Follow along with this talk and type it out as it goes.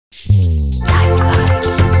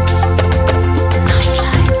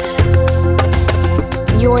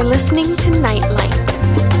You're listening to Nightlight.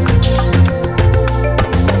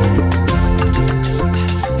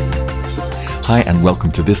 Hi and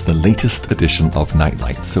welcome to the latest edition of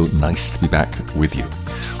Nightlight. So nice to be back with you.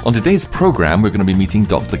 On today's program, we're going to be meeting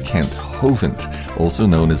Dr. Kent Hovind, also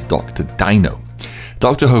known as Dr. Dino.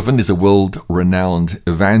 Dr. Hovind is a world-renowned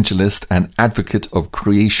evangelist and advocate of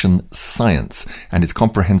creation science, and his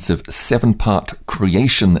comprehensive 7-part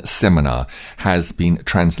creation seminar has been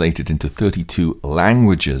translated into 32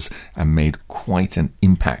 languages and made quite an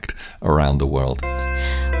impact around the world.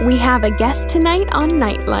 We have a guest tonight on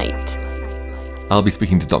Nightlight. I'll be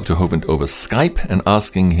speaking to Dr. Hovind over Skype and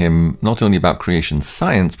asking him not only about creation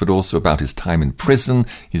science, but also about his time in prison,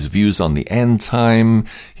 his views on the end time,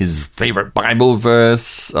 his favorite Bible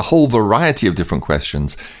verse, a whole variety of different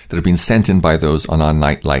questions that have been sent in by those on our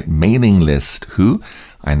Nightlight mailing list who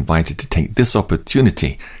I invited to take this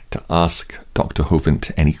opportunity to ask Dr.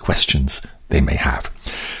 Hovind any questions they may have.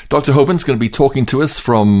 Dr. Hovind's going to be talking to us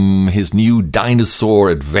from his new Dinosaur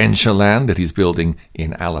Adventure Land that he's building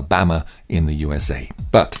in Alabama in the USA.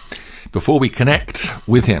 But before we connect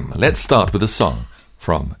with him, let's start with a song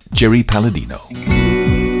from Jerry Palladino.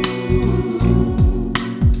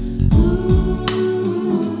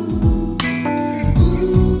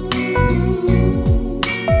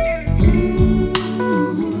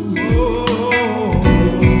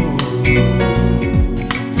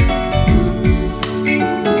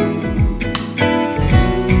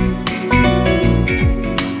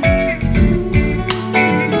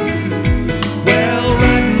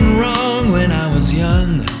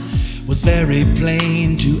 Very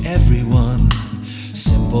plain to everyone,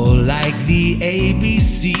 simple like the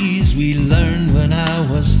ABCs we learned when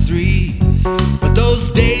I was 3. But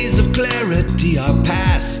those days of clarity are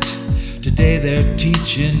past. Today they're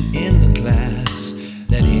teaching in the class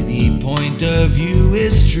that any point of view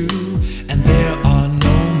is true and there are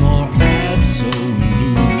no more absolutes.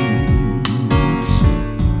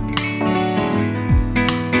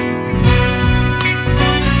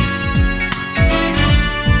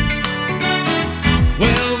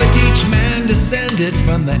 Descended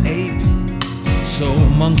from the ape, so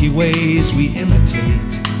monkey ways we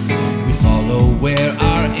imitate. We follow where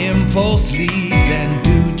our impulse leads and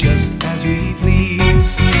do just as we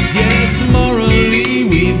please. Yes, morally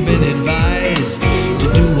we've been advised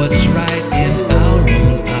to do what's right in our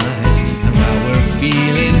own eyes. And now we're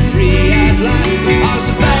feeling free at last. Our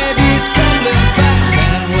society's crumbling fast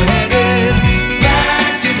and we're headed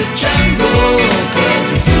back to the jungle,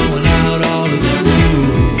 'cause we're throwing out all of the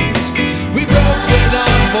rules. We broke with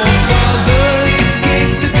our forefathers,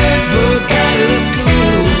 kicked the good book out of the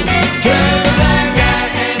schools, turned a blind eye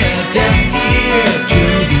and a deaf ear to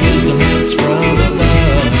the wisdom that's from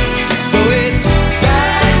above. So it's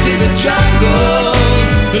back to the jungle,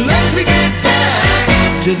 unless we get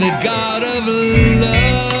back to the God of love.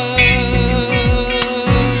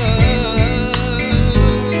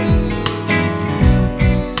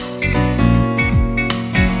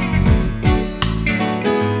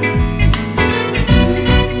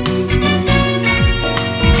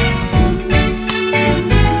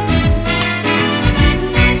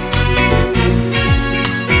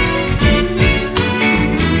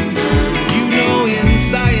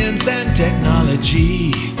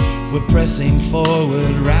 We're pressing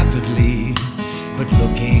forward rapidly, but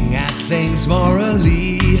looking at things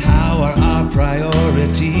morally, how are our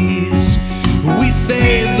priorities? We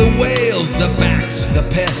save the whales, the bats, the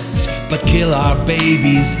pests, but kill our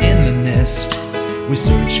babies in the nest. We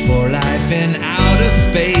search for life in outer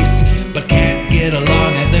space, but can't get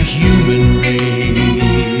along as a human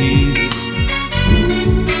race.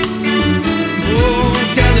 Oh,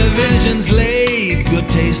 television's laid, good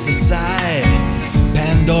taste aside,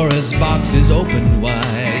 Pandora's box is open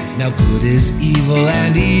wide. Now good is evil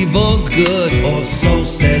and evil's good, or so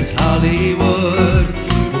says Hollywood.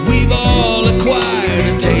 We've all acquired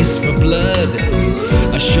a taste for blood.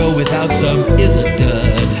 A show without some is a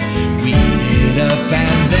dud. We eat it up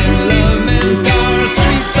and then lament our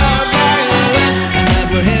streets are violent, and that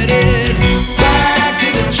we're headed back to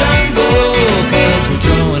the jungle, 'cause we're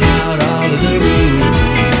throwing out all of the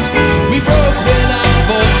rules. We broke with our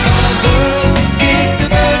forefathers, kicked the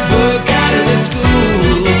good book out of the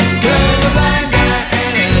schools, turned a blind eye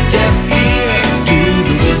and a deaf ear to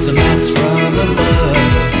the wisdom that's from above.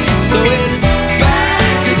 So it's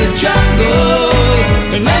back to the jungle,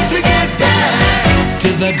 unless we get back to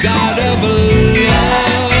the God of love.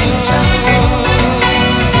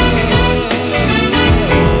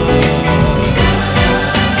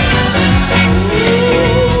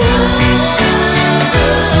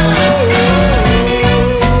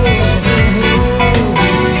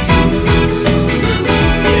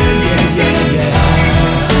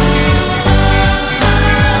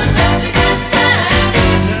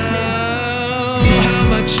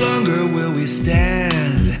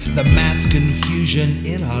 the mass confusion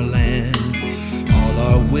in our land. All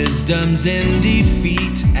our wisdom's in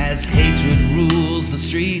defeat as hatred rules the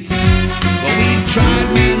streets. But we've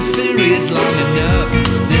tried man's theories long enough.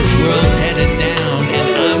 This world's headed down and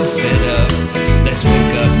I'm fed up. Let's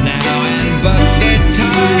wake up now and buck the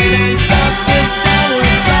tide and stop this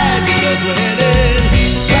downward slide, because we're headed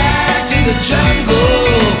back to the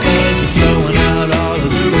jungle, because we're throwing out all of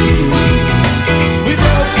the rules. We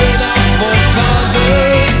broke with our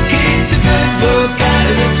forefathers, kicked the good book out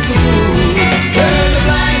of the schools, turned a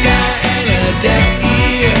blind eye and a deaf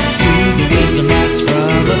ear to the wisdom that's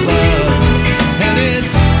from above. And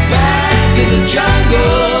it's back to the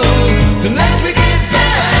jungle unless we get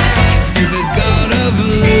back to the God of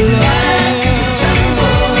love.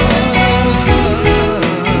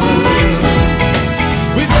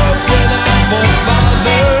 We broke with our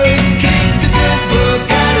forefathers, kicked the good book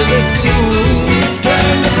out of the schools,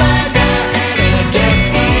 turned a blind eye and a deaf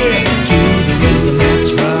ear to the wisdom that's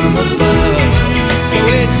from above. So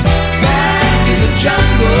it's back to the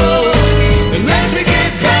jungle unless we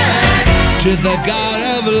get back to the God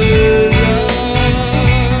of love.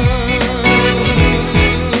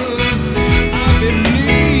 I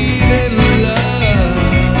believe in love.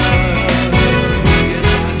 Yes,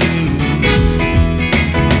 I do.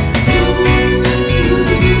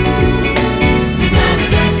 We gotta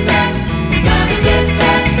get back. We gotta get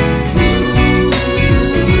back.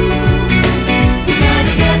 We gotta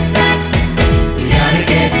get back. We gotta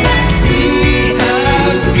get back. We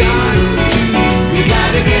have got to. We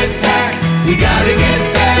gotta get back. We gotta get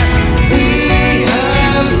back. We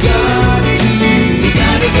have got to. We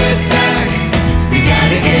gotta get back. We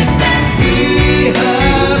gotta get back. We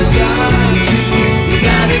have got to. We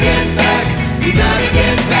gotta get back. We gotta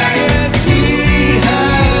get back. Yes, we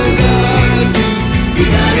have got to. We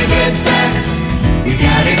gotta get back. We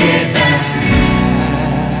gotta get back.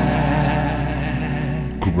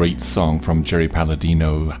 Great song from Jerry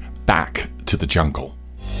Palladino, Back to the Jungle.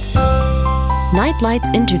 Nightlight's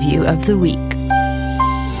interview of the week.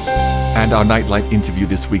 And our Nightlight interview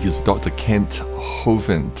this week is with Dr. Kent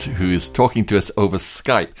Hovind, who is talking to us over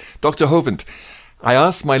Skype. Dr. Hovind, I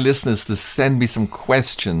asked my listeners to send me some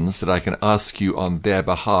questions that I can ask you on their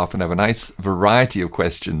behalf, and I have a nice variety of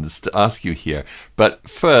questions to ask you here. But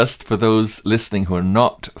first, for those listening who are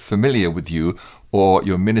not familiar with you or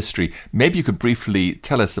your ministry, maybe you could briefly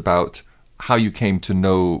tell us about how you came to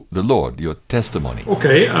know the Lord, your testimony.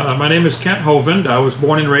 Okay, my name is Kent Hovind. I was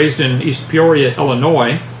born and raised in East Peoria,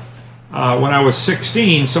 Illinois. When I was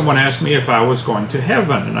 16, someone asked me if I was going to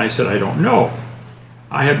heaven, and I said, I don't know.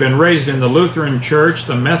 I had been raised in the Lutheran Church,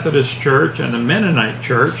 the Methodist Church, and the Mennonite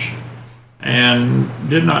Church, and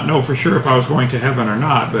did not know for sure if I was going to heaven or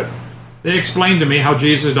not, but they explained to me how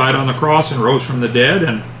Jesus died on the cross and rose from the dead,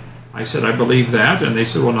 and I said, I believe that, and they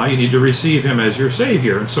said, well, now you need to receive him as your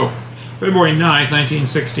Savior. And so February 9th,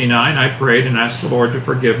 1969, I prayed and asked the Lord to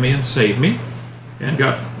forgive me and save me, and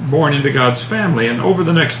got born into God's family. And over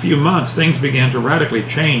the next few months, things began to radically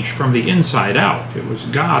change from the inside out. It was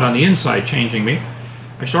God on the inside changing me.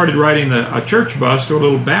 I started riding a church bus to a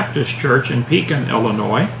little Baptist church in Pekin,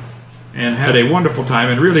 Illinois, and had a wonderful time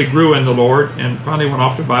and really grew in the Lord, and finally went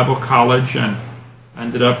off to Bible college and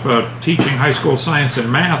ended up teaching high school science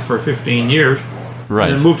and math for 15 years. Right.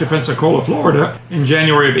 And then moved to Pensacola, Florida in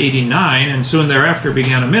January of '89, and soon thereafter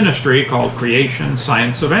began a ministry called Creation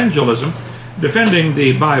Science Evangelism, defending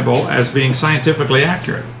the Bible as being scientifically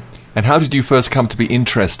accurate. And how did you first come to be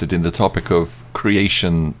interested in the topic of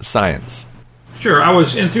creation science? Sure, I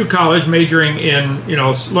was through college majoring in,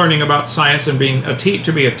 learning about science and being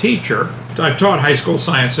to be a teacher. I taught high school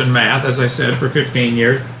science and math, as I said, for 15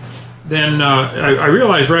 years. Then I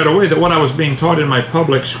realized right away that what I was being taught in my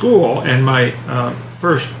public school and my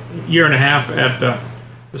first year and a half at the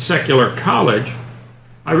secular college,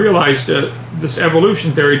 I realized this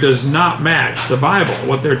evolution theory does not match the Bible,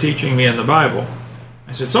 what they're teaching me in the Bible.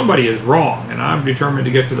 I said, somebody is wrong, and I'm determined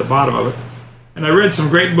to get to the bottom of it. And I read some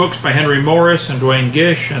great books by Henry Morris and Dwayne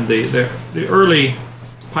Gish and the early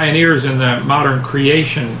pioneers in the modern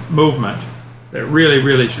creation movement that really,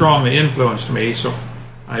 really strongly influenced me. So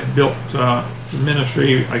I built the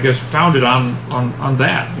ministry, I guess, founded on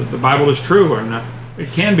that the Bible is true and it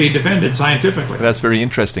can be defended scientifically. That's very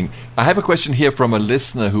interesting. I have a question here from a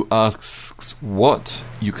listener who asks what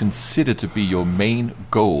you consider to be your main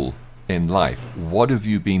goal in life. What have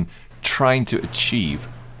you been trying to achieve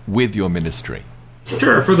with your ministry?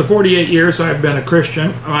 Sure. For the 48 years I've been a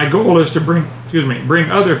Christian, my goal is to bring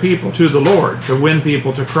other people to the Lord, to win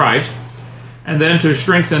people to Christ, and then to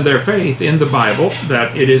strengthen their faith in the Bible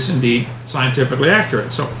that it is indeed scientifically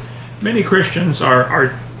accurate. So many Christians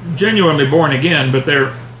are genuinely born again, but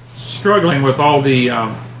they're struggling with all the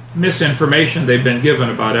misinformation they've been given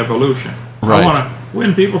about evolution. Right. I want to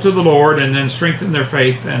win people to the Lord and then strengthen their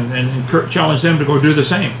faith and challenge them to go do the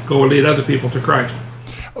same. Go lead other people to Christ.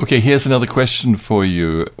 Okay, here's another question for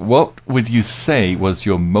you. What would you say was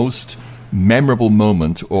your most memorable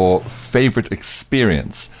moment or favorite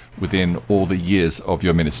experience within all the years of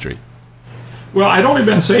your ministry? Well, I'd only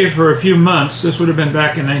been saved for a few months. This would have been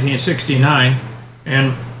back in 1969.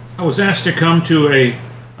 And I was asked to come to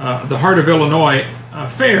the Heart of Illinois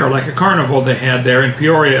fair, like a carnival they had there in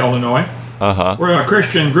Peoria, Illinois, where a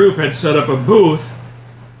Christian group had set up a booth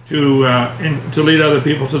to lead other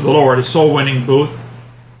people to the Lord, a soul-winning booth.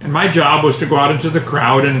 And my job was to go out into the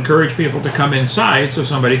crowd and encourage people to come inside so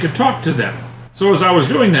somebody could talk to them. So as I was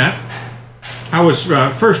doing that, I was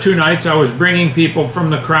first 2 nights I was bringing people from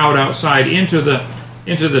the crowd outside into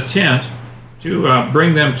the tent to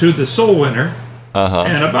bring them to the soul winner.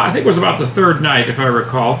 And I think it was about the 3rd night, if I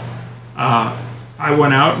recall, I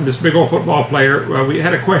went out, and this big old football player, we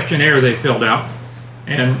had a questionnaire they filled out,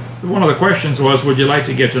 and one of the questions was, would you like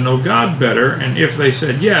to get to know God better? And if they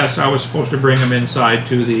said yes, I was supposed to bring them inside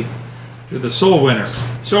to the soul winner.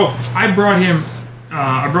 So I brought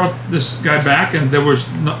this guy back, and there was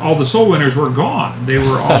all the soul winners were gone. They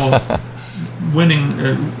were all winning,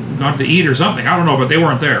 gone to eat or something. I don't know, but they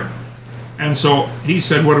weren't there. And so he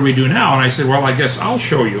said, what do we do now? And I said, well, I guess I'll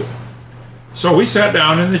show you. So we sat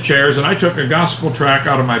down in the chairs, and I took a gospel tract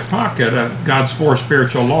out of my pocket of God's 4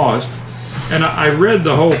 spiritual laws, and I read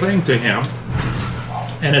the whole thing to him.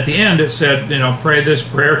 And at the end it said, pray this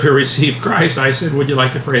prayer to receive Christ. I said, would you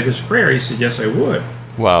like to pray this prayer? He said, yes, I would.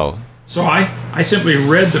 Wow. So I simply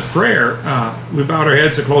read the prayer. We bowed our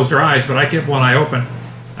heads and closed our eyes, but I kept one eye open.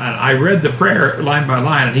 And I read the prayer line by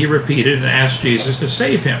line, and he repeated and asked Jesus to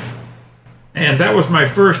save him. And that was my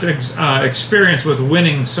first experience with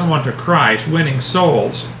winning someone to Christ, winning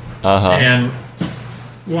souls. And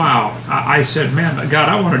wow, I said, man, God,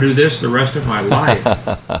 I want to do this the rest of my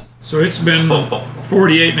life. So it's been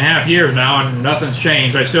 48 and a half years now, and nothing's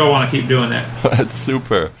changed. I still want to keep doing that. That's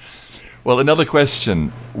super. Well, another question.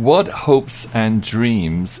 What hopes and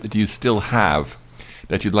dreams do you still have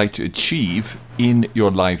that you'd like to achieve in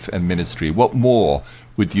your life and ministry? What more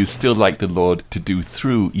would you still like the Lord to do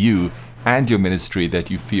through you and your ministry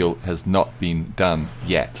that you feel has not been done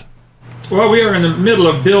yet? Well, we are in the middle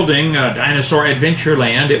of building Dinosaur Adventure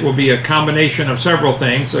Land. It will be a combination of several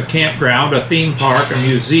things: a campground, a theme park, a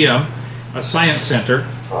museum, a science center,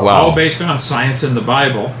 all based on science in the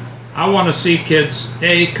Bible. I want to see kids,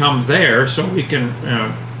 A, come there so we can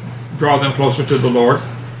draw them closer to the Lord,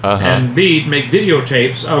 and B, make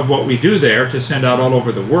videotapes of what we do there to send out all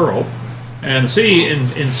over the world, and C,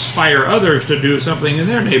 inspire others to do something in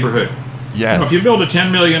their neighborhood. Yes. If you build a $10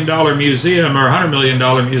 million museum or a $100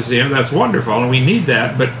 million museum, that's wonderful, and we need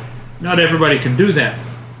that, but not everybody can do that.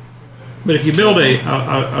 But if you build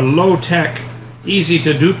a low-tech,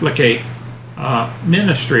 easy-to-duplicate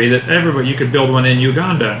ministry that everybody, you could build one in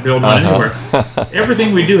Uganda, build one anywhere.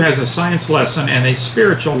 Everything we do has a science lesson and a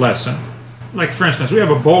spiritual lesson. Like, for instance, we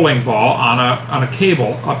have a bowling ball on a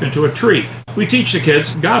cable up into a tree. We teach the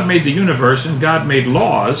kids God made the universe and God made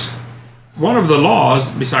laws. One of the laws,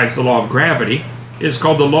 besides the law of gravity, is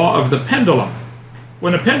called the law of the pendulum.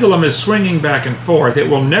 When a pendulum is swinging back and forth, it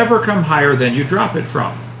will never come higher than you drop it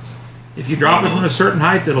from. If you drop it from a certain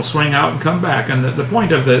height, it'll swing out and come back. And the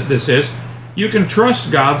point of this is, you can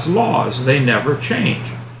trust God's laws. They never change.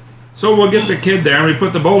 So we'll get the kid there, and we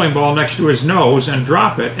put the bowling ball next to his nose and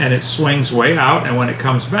drop it, and it swings way out, and when it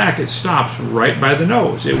comes back, it stops right by the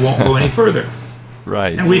nose. It won't go any further.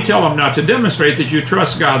 Right. And we tell them now to demonstrate that you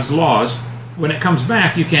trust God's laws. When it comes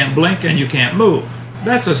back, you can't blink and you can't move.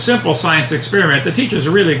 That's a simple science experiment that teaches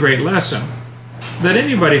a really great lesson that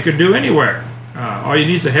anybody could do anywhere. All you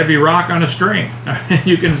need is a heavy rock on a string.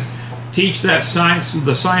 You can teach that science,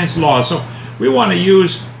 the science laws. So we want to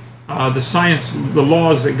use the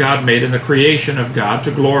laws that God made in the creation of God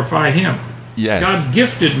to glorify Him. Yes. God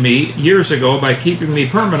gifted me years ago by keeping me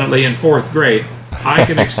permanently in 4th grade. I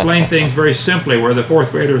can explain things very simply where the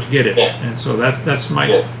 4th graders get it. And so that's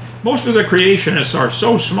my... Most of the creationists are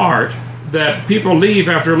so smart that people leave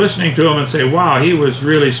after listening to him and say, wow, he was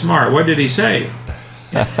really smart. What did he say?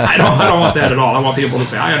 I don't want that at all. I want people to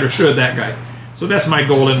say, I understood that guy. So that's my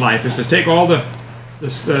goal in life, is to take all the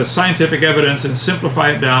scientific evidence and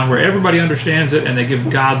simplify it down where everybody understands it and they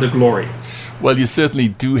give God the glory. Well, you certainly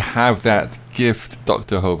do have that gift,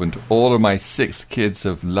 Dr. Hovind. All of my 6 kids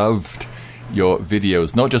have loved your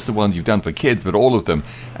videos, not just the ones you've done for kids, but all of them.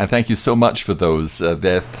 And thank you so much for those.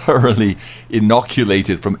 They're thoroughly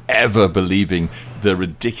inoculated from ever believing the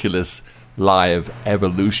ridiculous lie of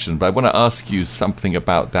evolution. But I want to ask you something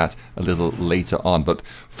about that a little later on. But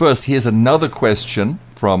first, here's another question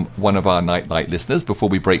from one of our Nightlight listeners before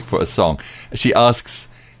we break for a song. She asks,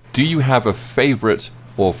 do you have a favorite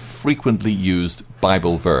or frequently used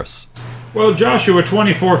Bible verse? Well, Joshua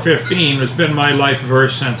 24:15 has been my life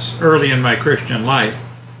verse since early in my Christian life.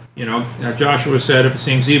 You know, Joshua said, if it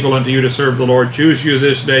seems evil unto you to serve the Lord, choose you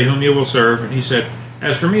this day whom you will serve. And he said,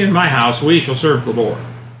 as for me and my house, we shall serve the Lord.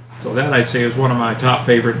 So that, I'd say, is one of my top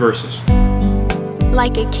favorite verses.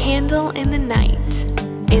 Like a candle in the night,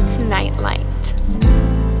 it's Nightlight.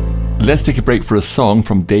 Let's take a break for a song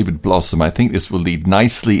from David Blossom. I think this will lead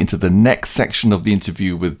nicely into the next section of the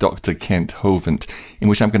interview with Dr. Kent Hovind, in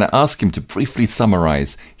which I'm going to ask him to briefly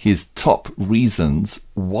summarize his top reasons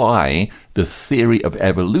why the theory of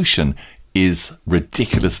evolution is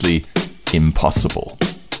ridiculously impossible.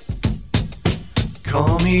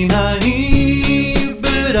 Call me naive,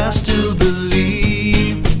 but I still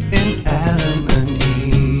believe in Adam and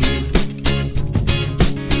Eve.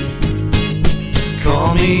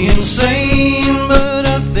 Call me insane, but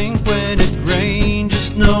I think when it rained,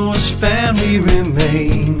 just know his family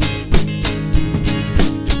remained.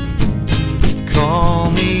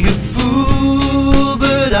 Call me a fool,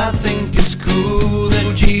 but I think it's cool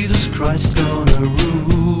that Jesus Christ's gonna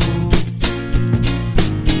rule.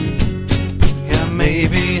 Yeah,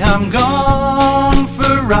 maybe I'm gone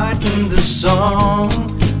for writing the song,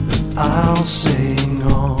 but I'll sing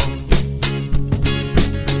on.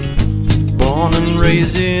 Born and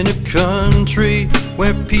raised in a country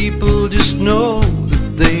where people just know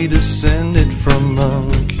that they descended from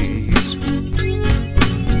monkeys.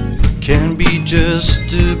 Can be just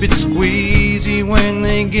a bit squeezy when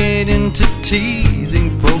they get into teasing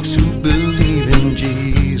folks who believe in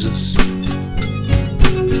Jesus.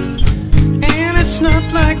 And it's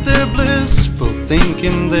not like they're blissful,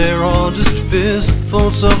 thinking they're all just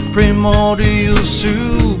fistfuls of primordial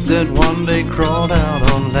soup that one day crawled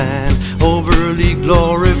out on land. Overly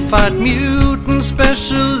glorified mutants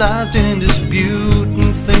specialized in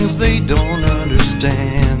disputing things they don't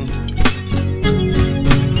understand.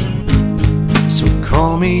 So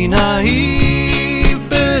call me naive,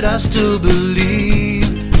 but I still believe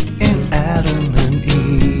in Adam and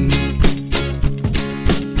Eve.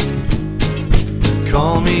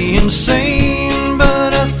 Call me insane,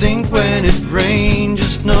 but I think when it rained,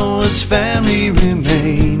 just know his family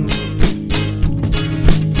remained.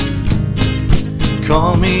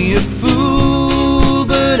 Call me a fool,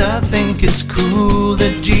 but I think it's cool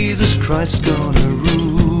that Jesus Christ's gonna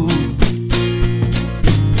rule.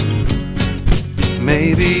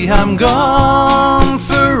 Maybe I'm gone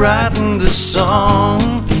for writing the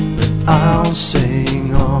song, but I'll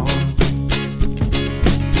sing on.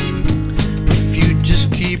 If you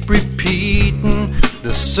just keep repeating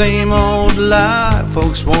the same old lie,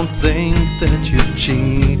 folks won't think that you're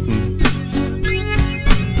cheating.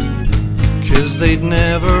 'Cause they'd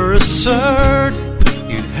never assert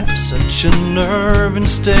you have such a nerve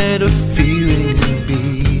instead of fearing a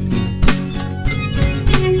beating.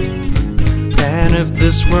 And if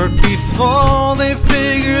this worked before, they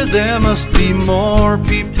figure there must be more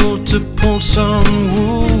people to pull some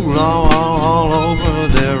wool all over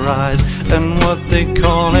their eyes. And what they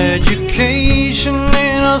call education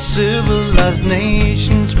in our civilized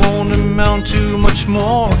nations won't amount to much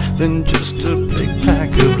more than just a big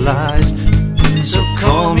pack of lies. So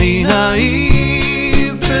call me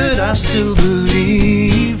naive, but I still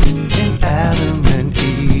believe in Adam and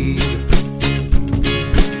Eve.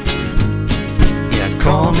 Yeah,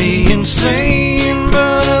 call me insane,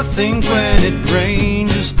 but I think when it rained,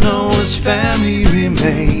 just know his family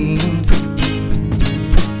remained.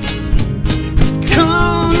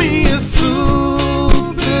 Call me a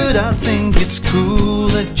fool, but I think it's cool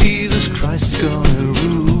that Jesus Christ's gonna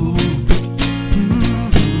rule.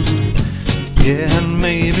 Yeah, and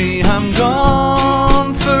maybe I'm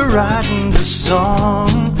gone for writing the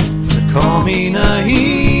song. Call me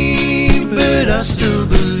naive, but I still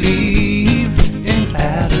believe in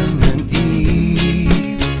Adam and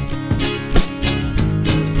Eve.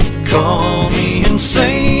 Call me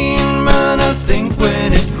insane, but I think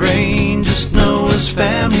when it rained, just know his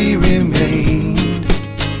family remained.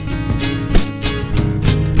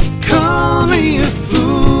 Call me a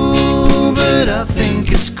fool, but I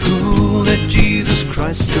think it's cool that Jesus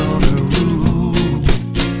Christ's gonna rule.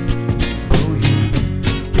 Oh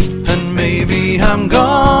yeah. And maybe I'm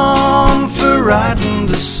gone for writing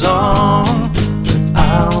the song, but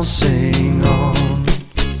I'll sing on.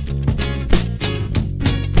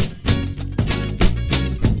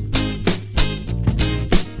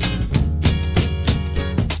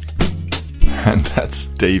 And That's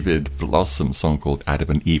David Blossom's song called Adam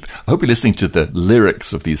and Eve. I hope you're listening to the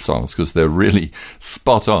lyrics of these songs because they're really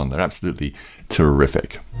spot on. They're absolutely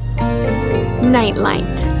terrific. Nightlight.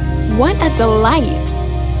 What a delight!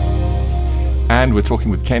 And we're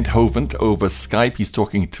talking with Kent Hovind over Skype. He's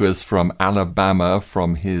talking to us from Alabama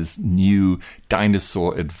from his new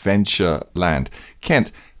Dinosaur Adventure Land.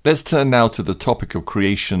 Kent, let's turn now to the topic of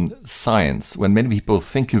creation science. When many people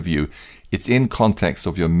think of you, it's in context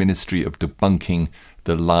of your ministry of debunking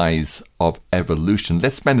the lies of evolution.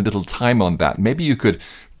 Let's spend a little time on that. Maybe you could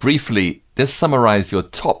briefly just summarize your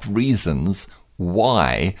top reasons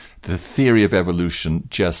why the theory of evolution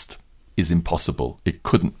just is impossible. It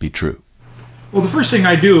couldn't be true. Well, the first thing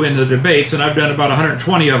I do in the debates, and I've done about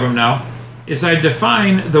 120 of them now, is I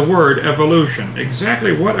define the word evolution.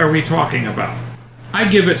 Exactly what are we talking about? I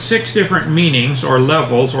give it 6 different meanings or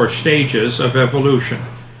levels or stages of evolution.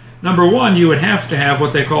 Number 1, you would have to have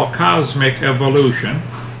what they call cosmic evolution.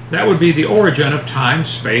 That would be the origin of time,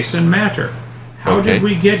 space, and matter. How did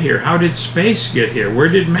we get here? How did space get here? Where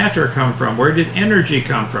did matter come from? Where did energy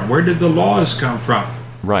come from? Where did the laws come from?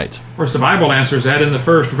 Right. Of course, the Bible answers that in the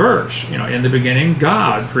first verse. In the beginning,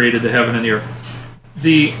 God created the heaven and the earth.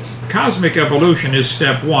 The cosmic evolution is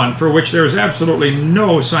step 1, for which there is absolutely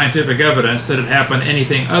no scientific evidence that it happened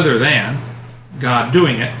anything other than God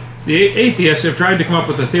doing it. The atheists have tried to come up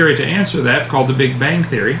with a theory to answer that called the Big Bang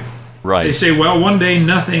Theory. Right. They say, well, one day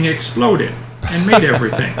nothing exploded and made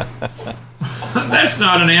everything. That's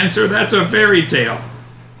not an answer. That's a fairy tale.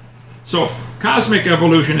 So cosmic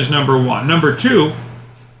evolution is number 1. Number 2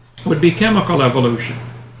 would be chemical evolution.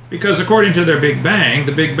 Because according to their Big Bang,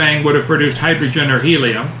 the Big Bang would have produced hydrogen or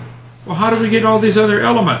helium. Well, how do we get all these other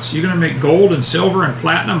elements? You're going to make gold and silver and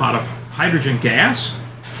platinum out of hydrogen gas?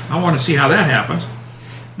 I want to see how that happens.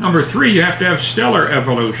 Number 3, you have to have stellar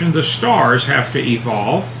evolution. The stars have to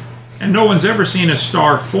evolve. And no one's ever seen a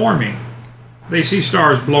star forming. They see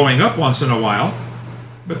stars blowing up once in a while,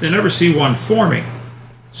 but they never see one forming.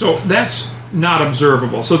 So that's not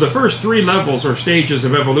observable. So the first 3 levels or stages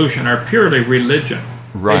of evolution are purely religion.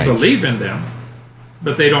 Right. They believe in them,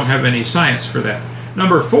 but they don't have any science for that.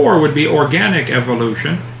 Number 4 would be organic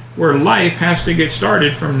evolution, where life has to get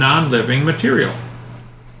started from non-living material.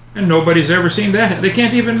 And nobody's ever seen that. They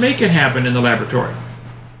can't even make it happen in the laboratory.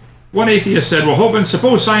 One atheist said, well, Hovind,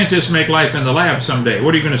 suppose scientists make life in the lab someday.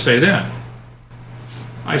 What are you going to say then?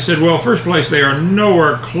 I said, well, first place, they are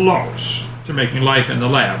nowhere close to making life in the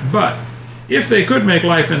lab. But if they could make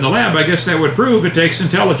life in the lab, I guess that would prove it takes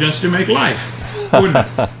intelligence to make life, wouldn't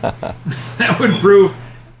it? That would prove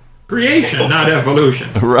creation, not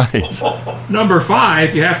evolution. Right. Number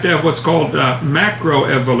 5, you have to have what's called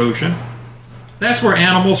macroevolution. That's where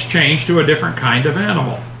animals change to a different kind of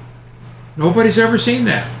animal. Nobody's ever seen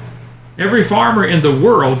that. Every farmer in the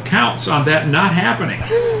world counts on that not happening.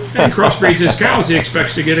 When he crossbreeds his cows, he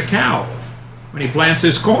expects to get a cow. When he plants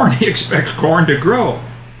his corn, he expects corn to grow.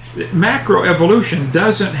 Macroevolution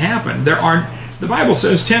doesn't happen. The Bible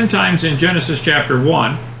says 10 times in Genesis chapter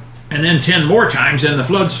 1, and then 10 more times in the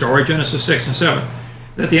flood story, Genesis 6 and 7,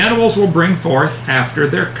 that the animals will bring forth after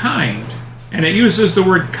their kind. And it uses the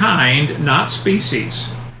word kind, not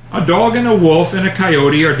species. A dog and a wolf and a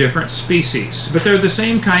coyote are different species, but they're the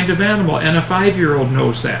same kind of animal, and a 5-year-old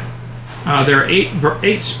knows that. There are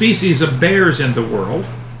 8 species of bears in the world: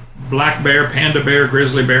 black bear, panda bear,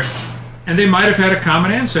 grizzly bear, and they might have had a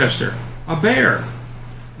common ancestor, a bear.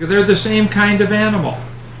 They're the same kind of animal.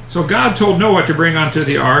 So God told Noah to bring onto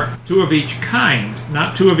the ark 2 of each kind,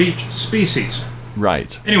 not 2 of each species.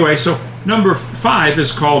 Right. Anyway, so number 5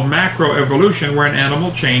 is called macroevolution, where an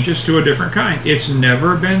animal changes to a different kind. It's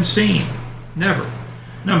never been seen. Never.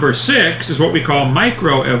 Number 6 is what we call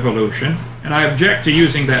microevolution, and I object to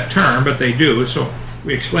using that term, but they do, so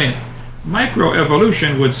we explain it.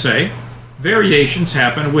 Microevolution would say variations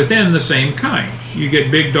happen within the same kind. You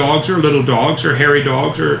get big dogs or little dogs or hairy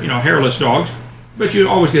dogs or hairless dogs, but you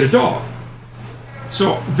always get a dog.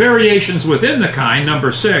 So variations within the kind,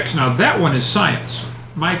 number 6, now that one is science,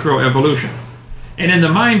 microevolution. And in the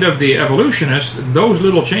mind of the evolutionist, those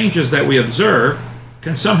little changes that we observe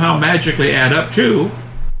can somehow magically add up to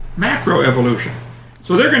macroevolution.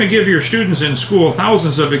 So they're going to give your students in school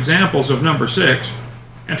thousands of examples of number 6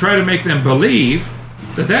 and try to make them believe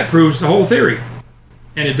that that proves the whole theory.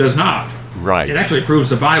 And it does not. Right. It actually proves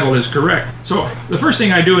the Bible is correct. So the first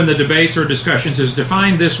thing I do in the debates or discussions is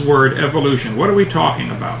define this word evolution. What are we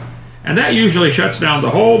talking about? And that usually shuts down the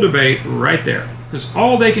whole debate right there, because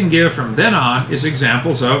all they can give from then on is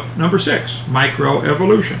examples of number 6,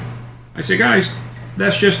 microevolution. I say, guys,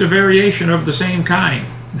 that's just a variation of the same kind.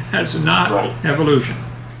 That's not evolution.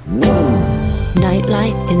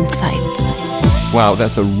 Nightlight Insights. Wow,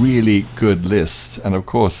 that's a really good list. And of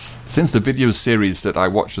course, since the video series that I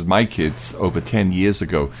watched with my kids over 10 years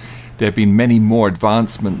ago, there have been many more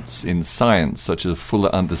advancements in science, such as a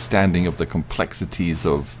fuller understanding of the complexities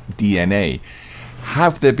of DNA.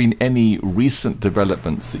 Have there been any recent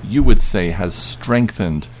developments that you would say has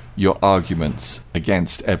strengthened your arguments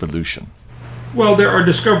against evolution? Well, there are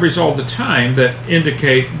discoveries all the time that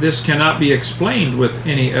indicate this cannot be explained with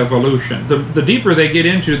any evolution. The deeper they get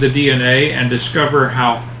into the DNA and discover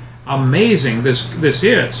how amazing this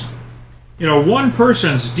is. You know, one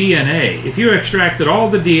person's DNA, if you extracted all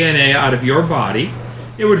the DNA out of your body,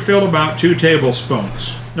 it would fill about 2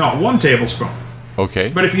 tablespoons. No, 1 tablespoon.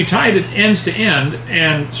 Okay. But if you tied it ends to end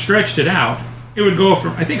and stretched it out, it would go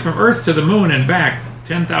from Earth to the moon and back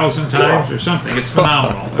 10,000 times or something. It's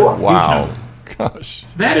phenomenal. Wow. Gosh.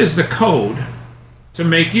 That is the code to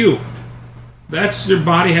make you. Your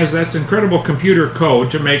body has that incredible computer code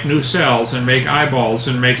to make new cells and make eyeballs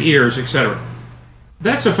and make ears, etc.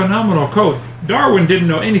 That's a phenomenal code. Darwin didn't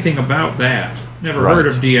know anything about that. Never heard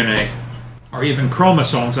of DNA or even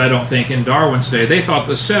chromosomes, I don't think, in Darwin's day. They thought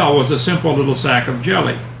the cell was a simple little sack of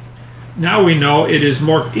jelly. Now we know it is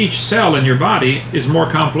more. Each cell in your body is more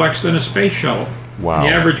complex than a space shuttle. Wow. The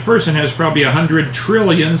average person has probably 100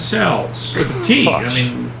 trillion cells with a T. I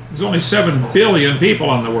mean, there's only 7 billion people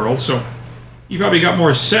on the world, so you probably got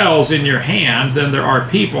more cells in your hand than there are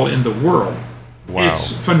people in the world. Wow.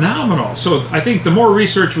 It's phenomenal. So I think the more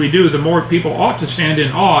research we do, the more people ought to stand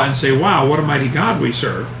in awe and say, wow, what a mighty God we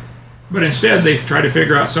serve. But instead, they try to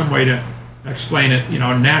figure out some way to explain it,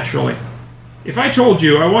 naturally. If I told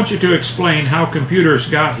you, I want you to explain how computers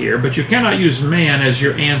got here, but you cannot use man as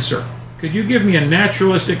your answer, could you give me a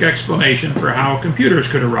naturalistic explanation for how computers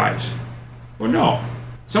could arise? Well, no.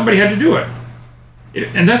 Somebody had to do it.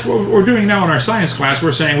 And that's what we're doing now in our science class.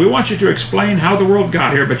 We're saying, we want you to explain how the world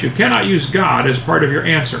got here, but you cannot use God as part of your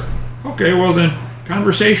answer. Okay, well then,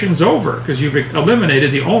 conversation's over, because you've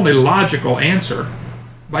eliminated the only logical answer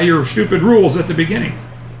by your stupid rules at the beginning.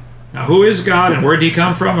 Now, who is God and where did he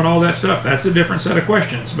come from and all that stuff? That's a different set of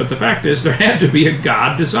questions. But the fact is, there had to be a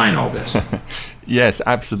God to design all this. Yes,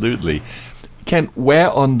 absolutely. Ken, where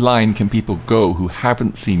online can people go who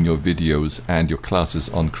haven't seen your videos and your classes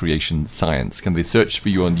on creation science? Can they search for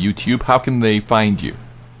you on YouTube? How can they find you?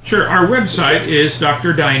 Sure. Our website is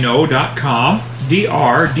drdino.com,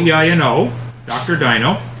 D-R-D-I-N-O, Dr.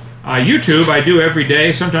 Dino. YouTube, I do every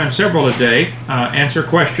day, sometimes several a day, answer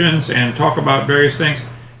questions and talk about various things.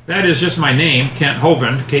 That is just my name, Kent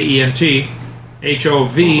Hovind, K-E-N-T,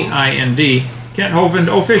 H-O-V-I-N-D. Kent Hovind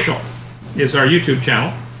Official is our YouTube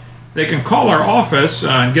channel. They can call our office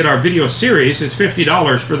and get our video series. It's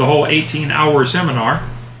 $50 for the whole 18-hour seminar.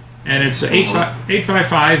 And it's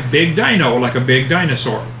 855-BIG DINO, like a big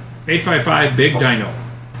dinosaur. 855-BIG DINO.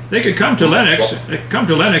 They could come to Lennox.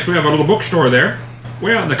 We have a little bookstore there.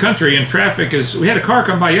 Way out in the country, and traffic is. We had a car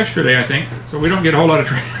come by yesterday, I think, so we don't get a whole lot of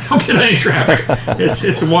traffic. Don't get any traffic.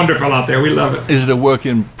 It's wonderful out there. We love it. Is it a work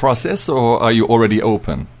in process, or are you already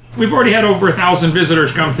open? We've already had over 1,000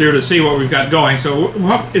 visitors come through to see what we've got going, so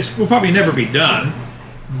we'll probably never be done.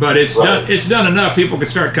 But it's done enough. People can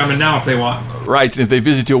start coming now if they want. Right. If they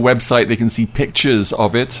visit your website, they can see pictures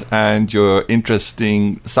of it and your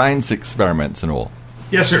interesting science experiments and all.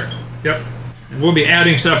 Yes, sir. Yep. And we'll be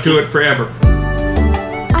adding stuff to it forever.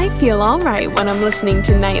 I feel all right when I'm listening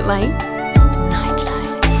to Nightlight.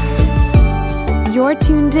 Nightlight. You're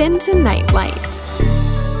tuned in to Nightlight.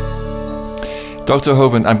 Dr.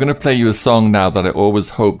 Hovind, I'm going to play you a song now that I always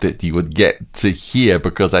hoped that you would get to hear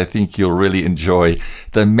because I think you'll really enjoy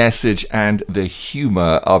the message and the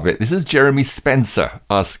humor of it. This is Jeremy Spencer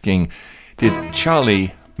asking, did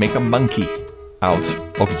Charlie make a monkey out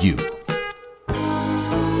of you?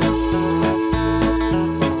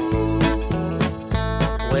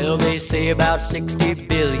 Well, they say about 60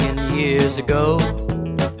 billion years ago,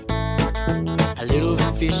 a little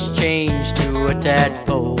fish changed to a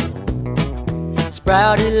tadpole.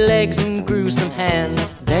 Sprouted legs and grew some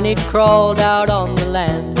hands, then it crawled out on the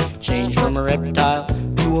land. Changed from a reptile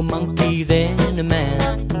to a monkey, then a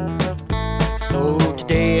man. So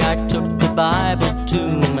today I took the Bible to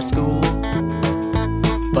my school,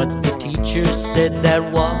 but the teacher said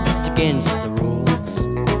that was against the rules.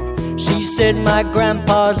 She said my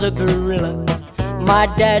grandpa's a gorilla, my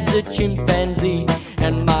dad's a chimpanzee,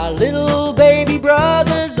 and my little baby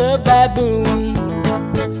brother's a baboon.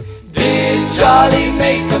 Did Charlie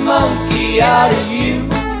make a monkey out of you?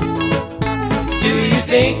 Do you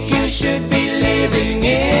think you should be living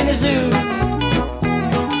in a zoo?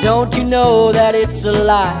 Don't you know that it's a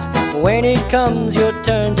lie? When it comes your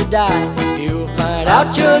turn to die, you'll find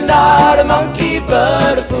out you're not a monkey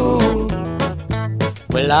but a fool.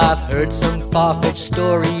 Well, I've heard some far-fetched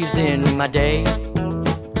stories in my day,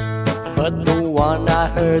 but the one I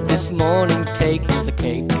heard this morning takes the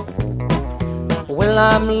cake. Well,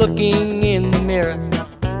 I'm looking in the mirror,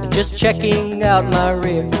 just checking out my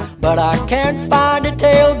rear, but I can't find a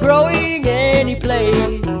tail growing any place.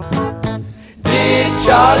 Did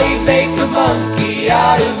Charlie make a monkey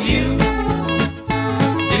out of you?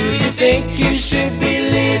 Do you think you should be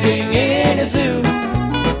living in a zoo?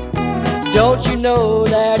 Don't you know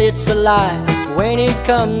that it's a lie? When it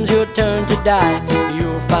comes your turn to die,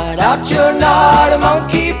 you'll find out you're not a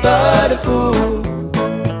monkey but a fool.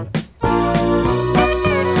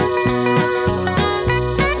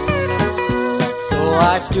 So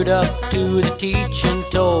I stood up to the teacher and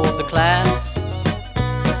told the class,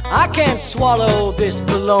 I can't swallow this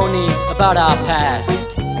baloney about our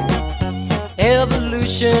past.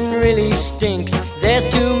 Evolution really stinks. There's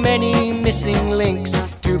too many missing links.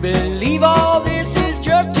 To believe all this is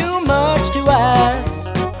just too much to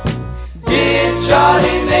ask. Did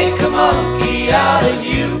Charlie make a monkey out of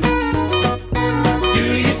you? Do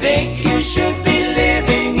you think you should be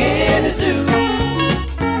living in a zoo?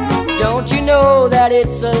 Don't you know that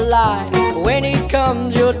it's a lie? When it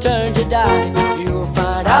comes your turn to die, you'll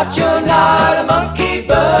find out you're not a monkey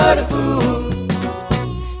but a fool.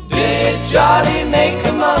 Did Charlie make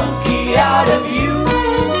a monkey out of you?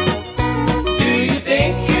 Do you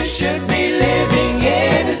think you should be living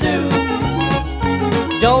in a zoo?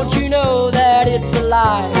 Don't you know that it's a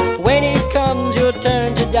lie? When it comes your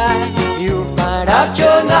turn to die, you'll find out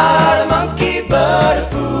you're not a monkey but a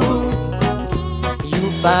fool.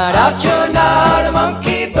 You'll find out you're not a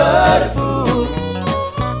monkey but a fool.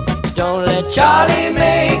 Don't let Charlie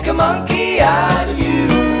make a monkey out of you.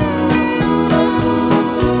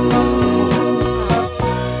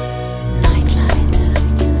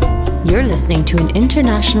 You're listening to an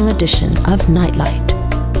international edition of Nightlight,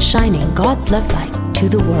 shining God's love light to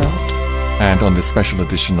the world. And on this special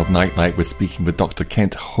edition of Nightlight, we're speaking with Dr.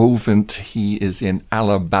 Kent Hovind. He is in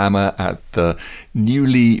Alabama at the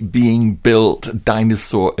newly being built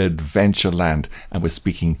Dinosaur Adventure Land, and we're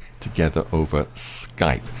speaking together over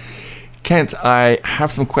Skype. Kent, I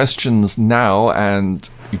have some questions now, and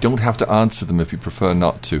you don't have to answer them if you prefer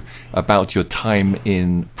not to, about your time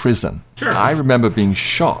in prison. Sure. I remember being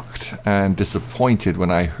shocked and disappointed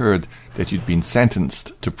when I heard that you'd been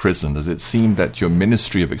sentenced to prison, as it seemed that your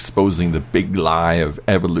ministry of exposing the big lie of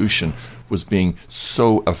evolution was being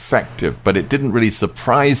so effective. But it didn't really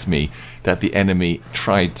surprise me that the enemy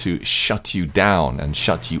tried to shut you down and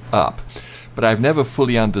shut you up. But I've never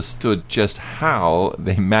fully understood just how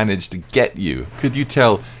they managed to get you. Could you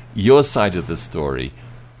tell your side of the story?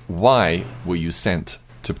 Why were you sent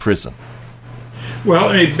to prison? Well,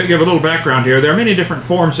 let me give a little background here. There are many different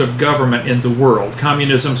forms of government in the world.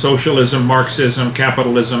 Communism, socialism, Marxism,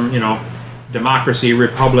 capitalism, democracy,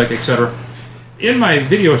 republic, etc. In my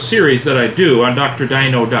video series that I do on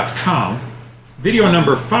drdino.com, video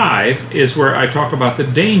number 5 is where I talk about the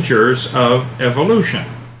dangers of evolution.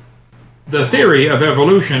 The theory of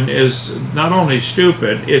evolution is not only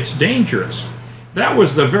stupid, it's dangerous. That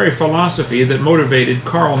was the very philosophy that motivated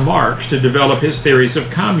Karl Marx to develop his theories of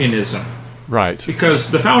communism. Right.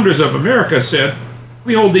 Because the founders of America said,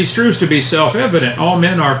 we hold these truths to be self-evident. All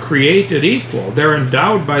men are created equal. They're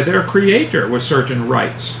endowed by their creator with certain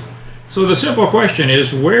rights. So the simple question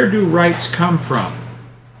is, where do rights come from?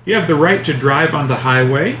 Do you have the right to drive on the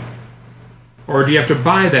highway? Or do you have to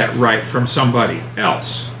buy that right from somebody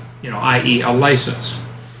else? I.e. a license.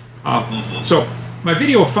 So my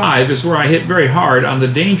video 5 is where I hit very hard on the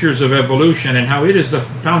dangers of evolution and how it is the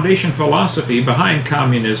foundation philosophy behind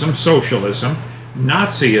communism, socialism,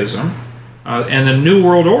 Nazism, and the New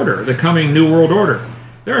World Order, the coming New World Order.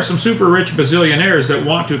 There are some super rich bazillionaires that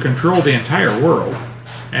want to control the entire world,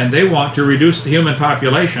 and they want to reduce the human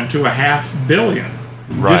population to 500 million.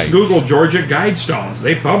 Right. Just Google Georgia Guidestones.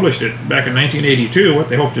 They published it back in 1982, what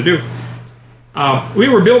they hope to do. We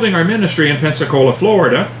were building our ministry in Pensacola,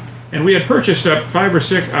 Florida, and we had purchased up 5 or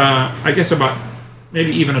 6, I guess about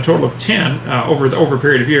maybe even a total of 10 over a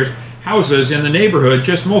period of years, houses in the neighborhood,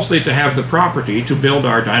 just mostly to have the property to build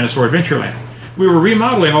our Dinosaur Adventure Land. We were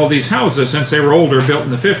remodeling all these houses since they were older, built in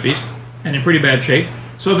the 50s, and in pretty bad shape,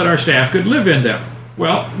 so that our staff could live in them.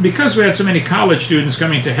 Well, because we had so many college students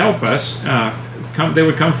coming to help us, they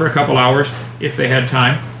would come for a couple hours if they had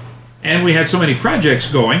time, and we had so many projects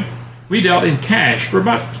going, we dealt in cash for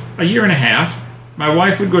about a year and a half. My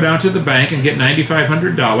wife would go down to the bank and get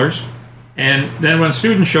 $9,500, and then when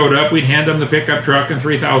students showed up, we'd hand them the pickup truck and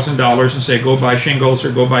 $3,000 and say, go buy shingles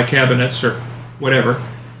or go buy cabinets or whatever.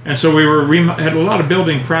 And so we had a lot of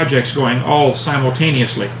building projects going all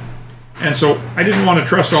simultaneously. And so I didn't want to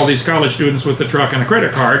trust all these college students with the truck and a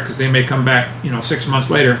credit card because they may come back, 6 months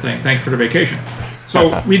later, thanks for the vacation.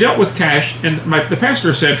 So we dealt with cash, and the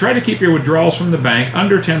pastor said, try to keep your withdrawals from the bank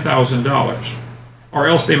under $10,000, or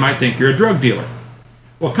else they might think you're a drug dealer.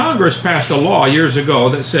 Well, Congress passed a law years ago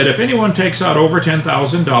that said if anyone takes out over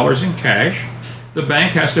 $10,000 in cash, the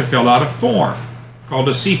bank has to fill out a form called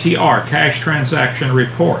a CTR, Cash Transaction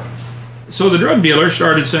Report. So the drug dealers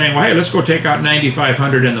started saying, well, hey, let's go take out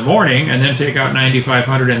 $9,500 in the morning and then take out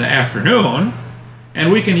 $9,500 in the afternoon,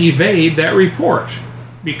 and we can evade that report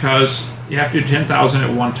because you have to do $10,000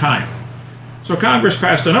 at one time. So Congress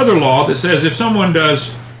passed another law that says if someone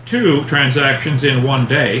does 2 transactions in one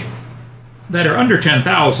day that are under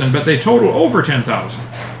 $10,000, but they total over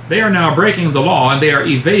 $10,000, they are now breaking the law and they are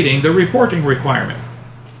evading the reporting requirement.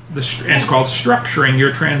 It's called structuring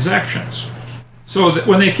your transactions. So that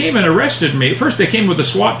when they came and arrested me, first they came with a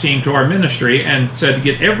SWAT team to our ministry and said,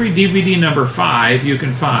 get every DVD number 5 you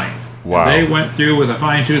can find. Wow. They went through with a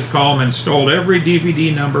fine-tooth comb and stole every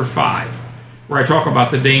DVD number 5, where I talk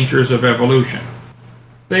about the dangers of evolution.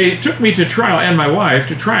 They took me to trial, and my wife,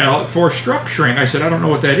 to trial for structuring. I said, I don't know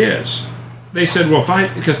what that is. They said, well,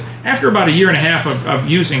 fine, because after about a year and a half of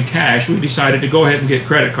using cash, we decided to go ahead and get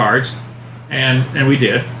credit cards, and we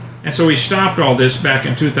did. And so we stopped all this back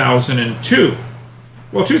in 2002.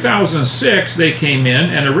 Well, 2006, they came in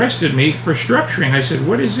and arrested me for structuring. I said,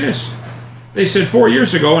 what is this? They said 4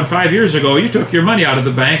 years ago and 5 years ago, you took your money out of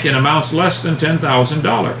the bank in amounts less than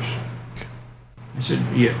 $10,000. I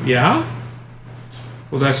said, yeah?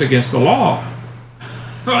 Well, that's against the law.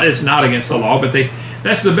 Well, it's not against the law, but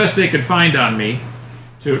that's the best they could find on me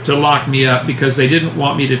to lock me up because they didn't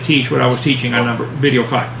want me to teach what I was teaching on video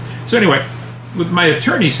 5. So anyway, my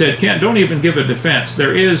attorney said, Kent, don't even give a defense.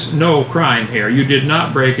 There is no crime here. You did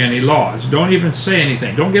not break any laws. Don't even say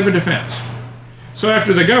anything. Don't give a defense. So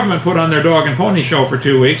after the government put on their dog and pony show for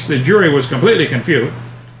 2 weeks, the jury was completely confused.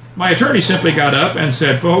 My attorney simply got up and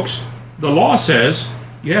said, folks, the law says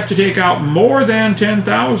you have to take out more than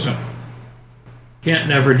 $10,000. Kent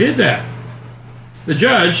never did that. The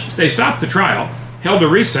judge, they stopped the trial, held a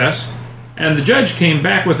recess, and the judge came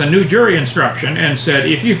back with a new jury instruction and said,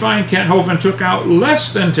 if you find Kent Hovind took out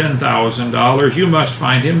less than $10,000, you must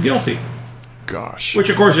find him guilty. Gosh. Which,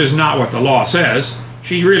 of course, is not what the law says.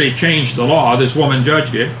 She really changed the law, this woman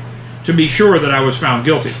judge did, to be sure that I was found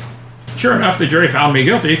guilty. Sure enough, the jury found me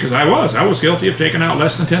guilty because I was guilty of taking out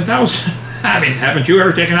less than $10,000. I mean, haven't you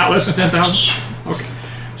ever taken out less than $10,000? Okay.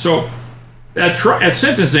 So at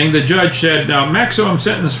sentencing, the judge said, maximum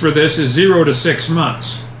sentence for this is 0 to 6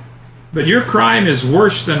 months. But your crime is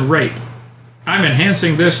worse than rape. I'm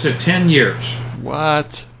enhancing this to 10 years.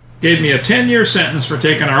 What? Gave me a 10-year sentence for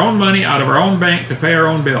taking our own money out of our own bank to pay our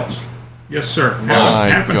own bills. Yes, sir.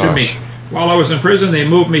 Happened to me. While I was in prison, they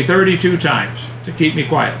moved me 32 times to keep me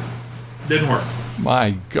quiet. Didn't work.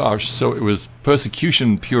 My gosh, so it was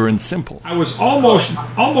persecution pure and simple. I was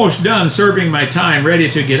almost done serving my time, ready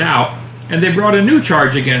to get out, and they brought a new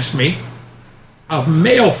charge against me of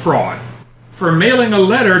mail fraud for mailing a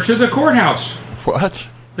letter to the courthouse. What?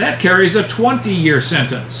 That carries a 20-year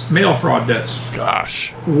sentence. Mail fraud does.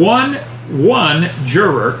 Gosh. One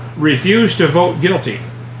juror refused to vote guilty,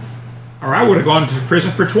 or I would have gone to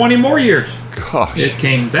prison for 20 more years. Gosh. It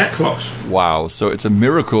came that close. Wow, so it's a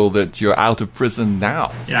miracle that you're out of prison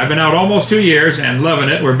now. Yeah, I've been out almost 2 years and loving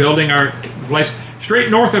it. We're building our place.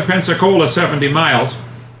 Straight north of Pensacola, 70 miles,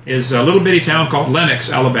 is a little bitty town called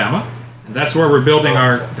Lennox, Alabama. And that's where we're building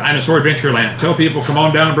our Dinosaur Adventure Land. Tell people, come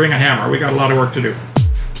on down and bring a hammer. We got a lot of work to do.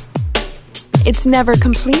 It's never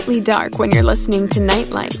completely dark when you're listening to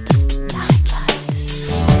Nightlight.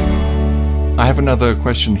 I have another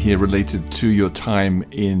question here related to your time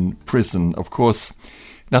in prison. Of course,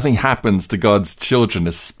 nothing happens to God's children,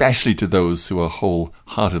 especially to those who are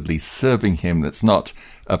wholeheartedly serving Him. That's not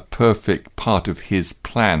a perfect part of His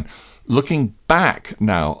plan. Looking back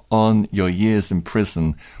now on your years in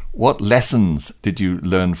prison, what lessons did you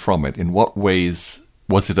learn from it? In what ways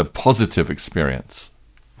was it a positive experience?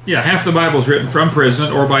 Yeah, half the Bible's written from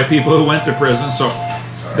prison or by people who went to prison, so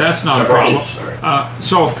that's not a problem.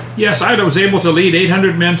 So, yes, I was able to lead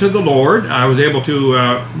 800 men to the Lord. I was able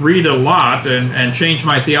to read a lot and change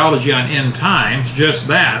my theology on end times. Just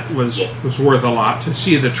that was worth a lot, to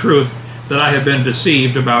see the truth that I had been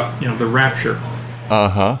deceived about, the rapture.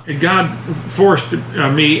 God forced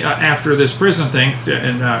me after this prison thing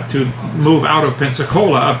to move out of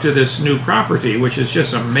Pensacola up to this new property, which is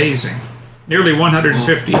just amazing. Nearly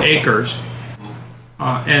 150 acres.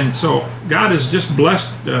 And so God has just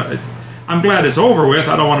blessed. I'm glad it's over with.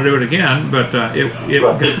 I don't want to do it again, but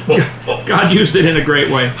God used it in a great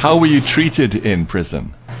way. How were you treated in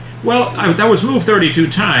prison? Well, I was moved 32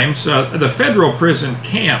 times. The federal prison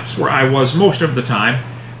camps where I was most of the time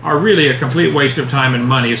are really a complete waste of time and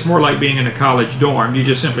money. It's more like being in a college dorm. You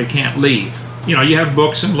just simply can't leave. You know, you have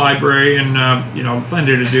books and library and,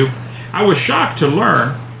 plenty to do. I was shocked to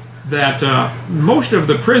learn that most of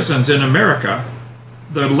the prisons in America,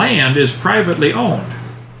 the land is privately owned.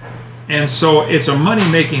 And so it's a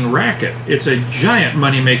money-making racket. It's a giant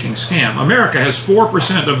money-making scam. America has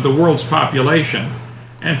 4% of the world's population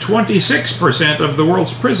and 26% of the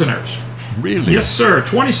world's prisoners. Really? Yes, sir.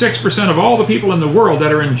 26% of all the people in the world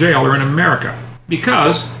that are in jail are in America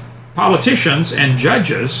because politicians and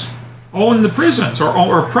judges own the prisons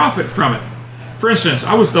or profit from it. For instance,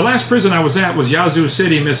 the last prison I was at was Yazoo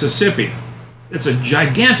City, Mississippi. It's a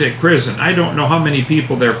gigantic prison. I don't know how many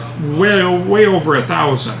people there, way over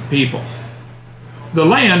 1,000 people. The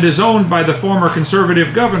land is owned by the former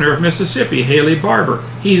conservative governor of Mississippi, Haley Barbour.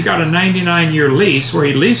 He's got a 99-year lease where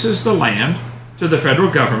he leases the land to the federal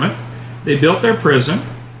government. They built their prison.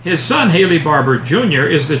 His son, Haley Barbour Jr.,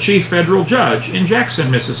 is the chief federal judge in Jackson,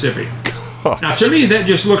 Mississippi. Now, to me, that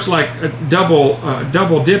just looks like a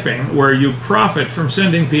double dipping, where you profit from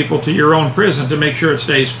sending people to your own prison to make sure it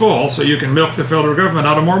stays full so you can milk the federal government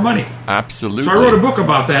out of more money. Absolutely. So I wrote a book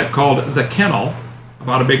about that called The Kennel,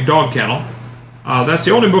 about a big dog kennel. That's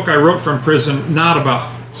the only book I wrote from prison, not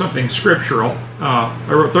about something scriptural. I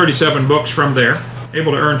wrote 37 books from there,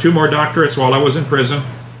 able to earn 2 more doctorates while I was in prison,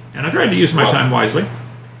 and I tried to use my time wisely.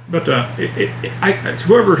 But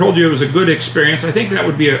whoever told you it was a good experience, I think that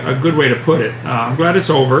would be a good way to put it. I'm glad it's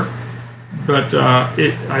over, but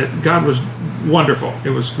God was wonderful. It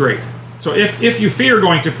was great. So if you fear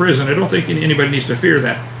going to prison, I don't think anybody needs to fear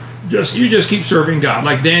that. You just keep serving God.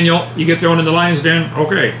 Like Daniel, you get thrown in the lion's den,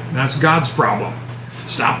 okay, that's God's problem.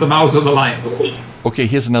 Stop the mouths of the lions. Okay,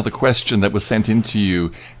 here's another question that was sent in to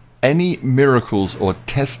you. Any miracles or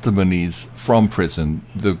testimonies from prison,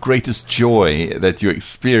 the greatest joy that you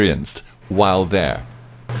experienced while there?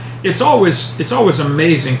 It's always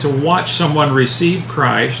amazing to watch someone receive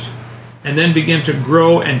Christ and then begin to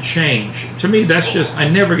grow and change. To me, I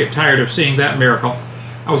never get tired of seeing that miracle.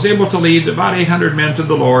 I was able to lead about 800 men to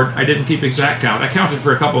the Lord. I didn't keep exact count. I counted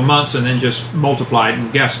for a couple months and then just multiplied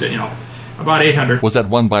and guessed it, about 800. Was that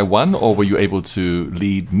one by one, or were you able to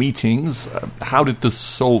lead meetings? How did the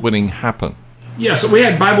soul winning happen? Yes, we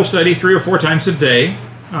had Bible study 3 or 4 times a day,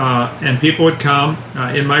 and people would come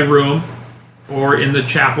in my room or in the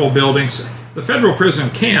chapel buildings. The federal prison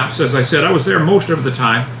camps, as I said, I was there most of the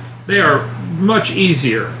time. They are much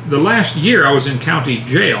easier. The last year I was in county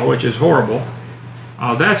jail, which is horrible.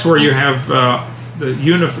 That's where you have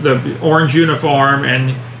the orange uniform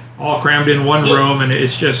and all crammed in one room, and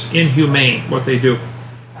it's just inhumane what they do.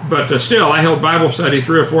 But still, I held Bible study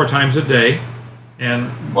 3 or 4 times a day,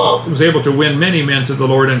 and was able to win many men to the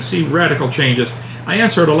Lord and see radical changes. I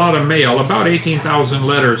answered a lot of mail, about 18,000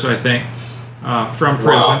 letters, I think, from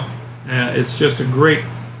prison. It's just a great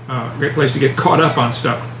place to get caught up on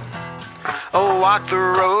stuff. Oh, walk the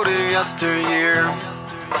road of yesteryear.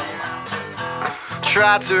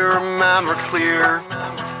 Try to remember clear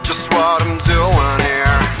just what I'm doing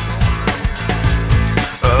here.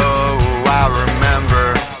 Oh, I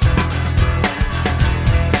remember.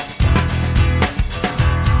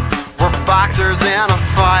 We're boxers in a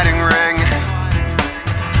fighting ring.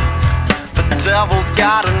 The devil's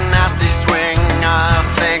got a nasty swing. I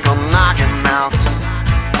think I'll knock him out.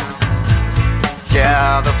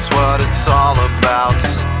 Yeah, that's what it's all about.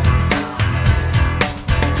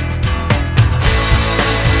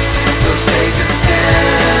 So take a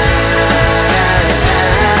stand.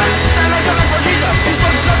 Stand up for Jesus. He's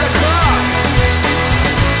from Santa Claus.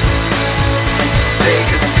 Take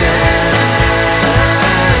a stand.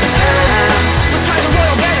 Let's try the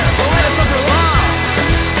royal banner. We'll let it suffer loss.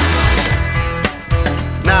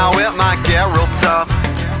 Now it might get real tough.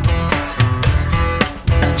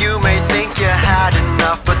 You may think you had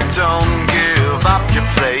enough, but don't give up your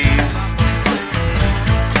place.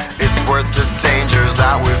 It's worth the dangers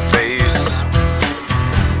that we face.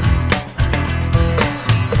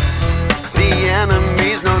 The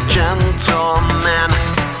enemy's no gentleman.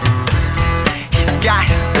 He's got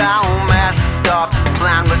his own messed up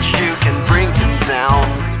plan, but you can bring him down.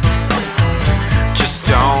 Just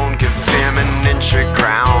don't give him an inch of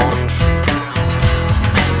ground.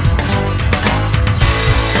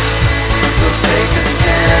 So take a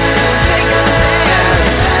stand. Take a stand.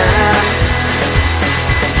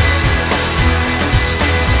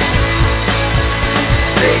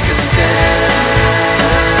 Take a stand.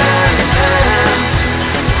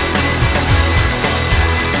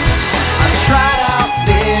 I try to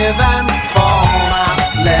live and for my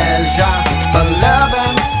pleasure, but love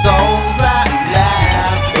and soul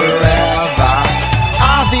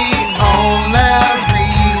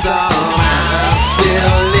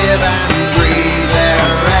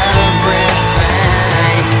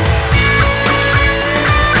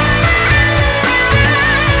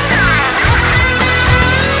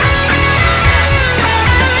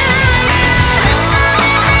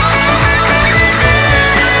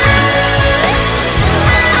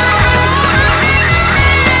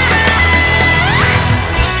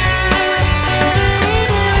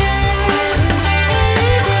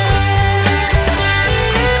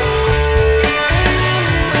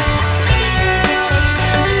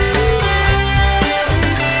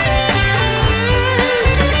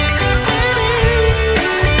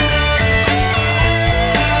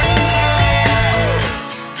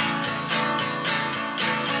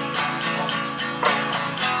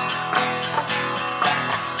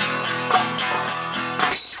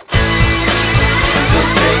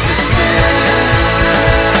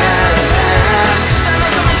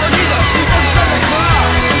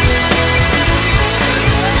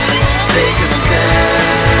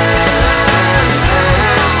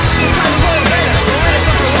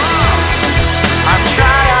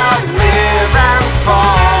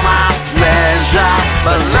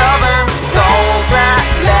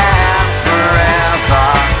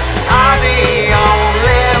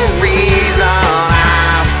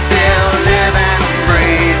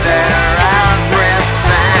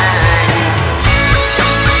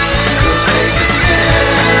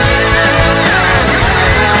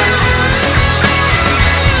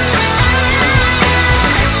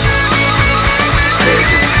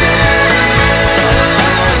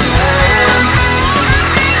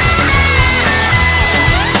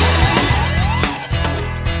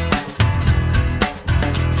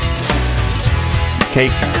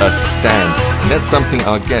take a stand. And that's something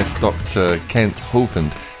our guest, Dr. Kent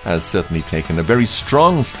Hovind, has certainly taken. A very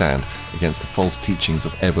strong stand against the false teachings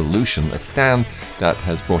of evolution, a stand that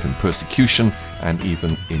has brought him persecution and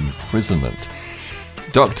even imprisonment.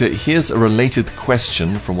 Doctor, here's a related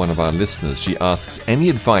question from one of our listeners. She asks, any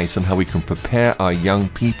advice on how we can prepare our young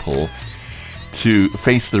people to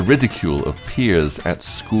face the ridicule of peers at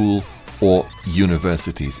school or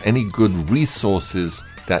universities? Any good resources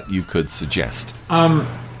that you could suggest?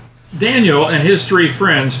 Daniel and his 3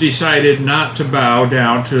 friends decided not to bow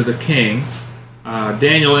down to the king.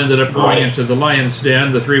 Daniel ended up going into the lion's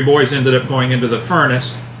den. The 3 boys ended up going into the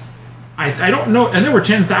furnace. I don't know, and there were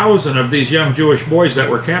 10,000 of these young Jewish boys that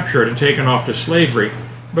were captured and taken off to slavery,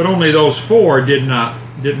 but only those 4 did not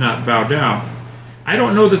bow down. I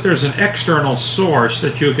don't know that there's an external source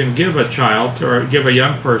that you can give a child or give a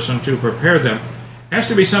young person to prepare them. It has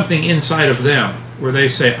to be something inside of them where they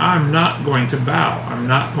say, I'm not going to bow, I'm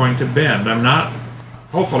not going to bend, I'm not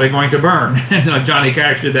hopefully going to burn. Johnny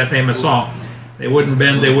Cash did that famous song. They wouldn't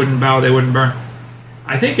bend, they wouldn't bow, they wouldn't burn.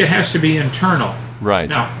 I think it has to be internal. Right.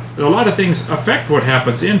 Now, a lot of things affect what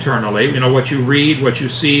happens internally, what you read, what you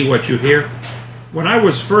see, what you hear. When I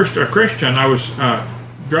was first a Christian, I was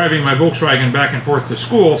driving my Volkswagen back and forth to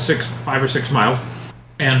school, 5 or 6 miles,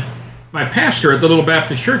 and my pastor at the little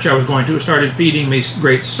Baptist church I was going to started feeding me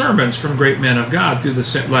great sermons from great men of God through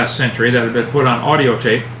the last century that had been put on audio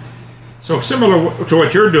tape. So similar to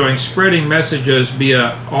what you're doing, spreading messages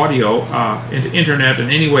via audio, internet, in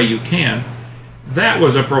any way you can, that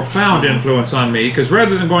was a profound influence on me, because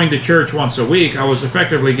rather than going to church once a week, I was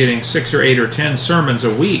effectively getting 6 or 8 or 10 sermons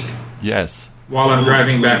a week. Yes. While I'm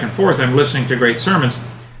driving back and forth, I'm listening to great sermons.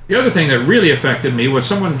 The other thing that really affected me was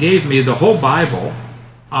someone gave me the whole Bible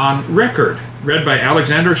on record, read by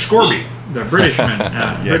Alexander Scourby, the Britishman,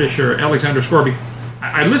 Yes. Britisher Alexander Scourby.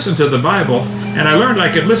 I listened to the Bible, and I learned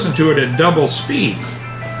I could listen to it at double speed.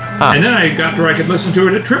 And then I got to where I could listen to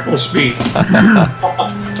it at triple speed.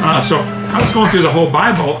 So I was going through the whole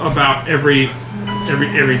Bible about every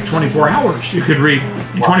 24 hours. You could read,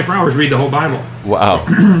 in 24 hours, read the whole Bible. Wow.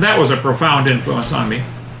 That was a profound influence on me.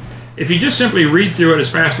 If you just simply read through it as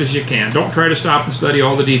fast as you can, don't try to stop and study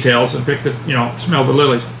all the details and smell the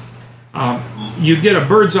lilies. You get a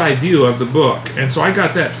bird's eye view of the book. And so I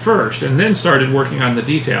got that first and then started working on the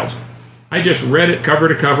details. I just read it cover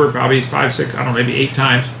to cover, probably 5, 6, maybe 8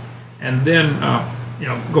 times, and then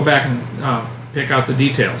go back and pick out the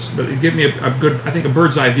details. But it gave me a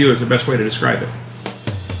bird's eye view is the best way to describe it.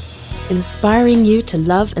 Inspiring you to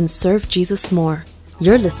love and serve Jesus more.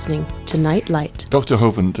 You're listening to Nightlight. Dr.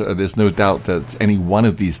 Hovind, there's no doubt that any one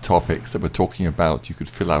of these topics that we're talking about, you could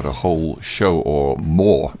fill out a whole show or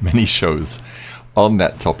more, many shows on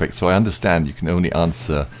that topic. So I understand you can only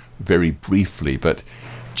answer very briefly, but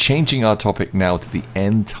changing our topic now to the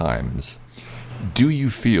end times, do you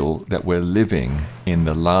feel that we're living in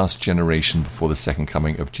the last generation before the second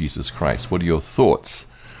coming of Jesus Christ? What are your thoughts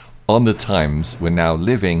on the times we're now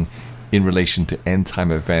living in relation to end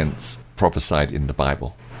time events prophesied in the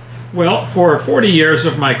Bible? Well, for 40 years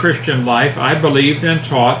of my Christian life, I believed and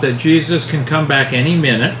taught that Jesus can come back any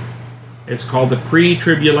minute. It's called the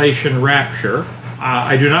pre-tribulation rapture.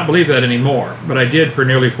 I do not believe that anymore, but I did for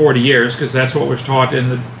nearly 40 years because that's what was taught in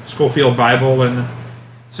the Schofield Bible and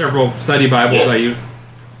several study Bibles I used.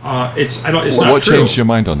 It's not true. What changed your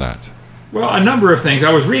mind on that? Well, a number of things.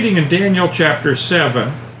 I was reading in Daniel chapter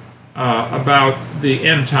 7 about the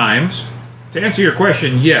end times. To answer your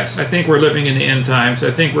question, yes, I think we're living in the end times.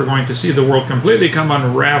 I think we're going to see the world completely come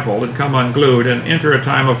unraveled and come unglued and enter a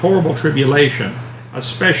time of horrible tribulation,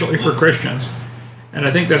 especially for Christians. And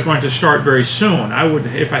I think that's going to start very soon.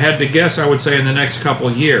 If I had to guess, I would say in the next couple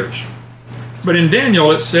of years. But in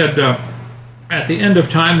Daniel, it said at the end of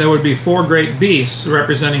time there would be 4 great beasts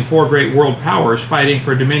representing 4 great world powers fighting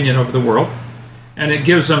for dominion over the world. And it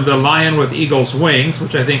gives them the lion with eagle's wings,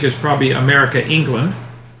 which I think is probably America, England.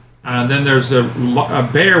 Then there's a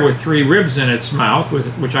bear with 3 ribs in its mouth,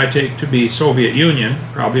 which I take to be Soviet Union,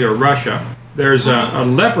 probably, or Russia. There's a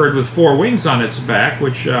leopard with 4 wings on its back,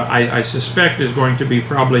 which I suspect is going to be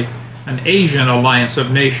probably an Asian alliance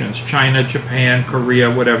of nations, China, Japan,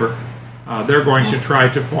 Korea, whatever. They're going to try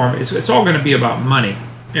to form. It's all going to be about money.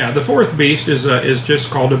 Yeah, the 4th beast is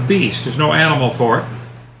just called a beast. There's no animal for it.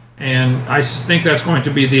 And I think that's going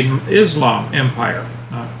to be the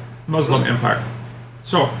Muslim Empire.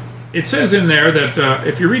 So it says in there that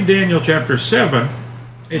if you read Daniel chapter 7,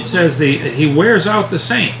 it says he wears out the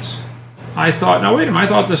saints. I thought, now wait a minute, I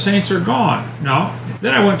thought the saints are gone. No.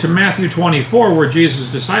 Then I went to Matthew 24, where Jesus'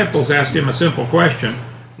 disciples asked him a simple question.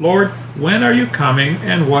 Lord, when are you coming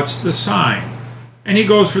and what's the sign? And he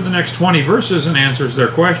goes for the next 20 verses and answers their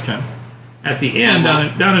question. At the end,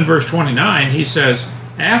 down in verse 29, he says,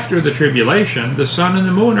 after the tribulation, the sun and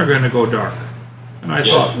the moon are going to go dark. And I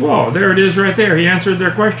thought, whoa, there it is right there. He answered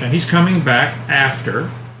their question. He's coming back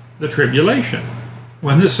after the tribulation,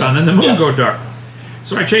 when the sun and the moon go dark.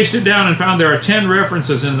 So I chased it down and found there are 10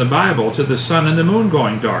 references in the Bible to the sun and the moon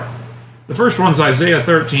going dark. The first one's Isaiah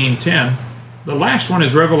 13:10. The last one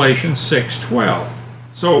is Revelation 6:12.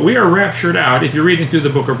 So we are raptured out. If you're reading through the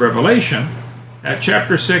book of Revelation, at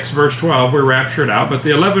chapter 6, verse 12, we're raptured out. But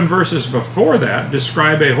the 11 verses before that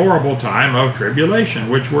describe a horrible time of tribulation,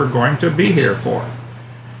 which we're going to be here for.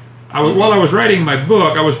 While I was writing my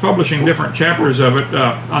book, I was publishing different chapters of it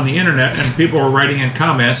on the internet, and people were writing in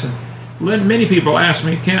comments. And many people asked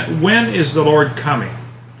me, Kent, when is the Lord coming?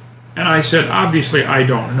 And I said, obviously, I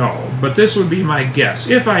don't know, but this would be my guess.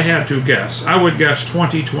 If I had to guess, I would guess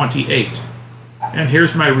 2028. And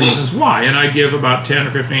here's my reasons why. And I give about 10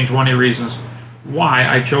 or 15, 20 reasons why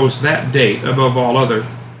I chose that date above all others.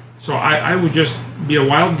 So I would just be a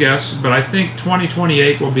wild guess, but I think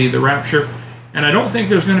 2028 will be the rapture. And I don't think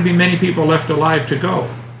there's going to be many people left alive to go.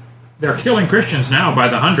 They're killing Christians now by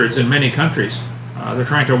the hundreds in many countries. They're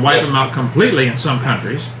trying to wipe them out completely in some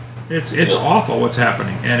countries. It's awful what's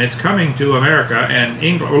happening, and it's coming to America and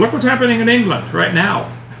England. Well, look what's happening in England right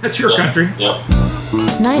now. That's your country.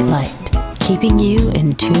 Nightlight, keeping you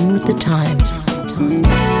in tune with the times.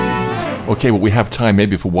 Okay, well, we have time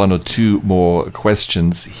maybe for one or two more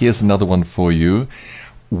questions. Here's another one for you.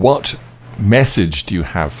 What message do you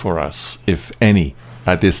have for us, if any,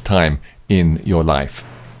 at this time in your life?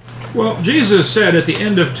 Well, Jesus said at the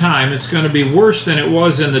end of time it's going to be worse than it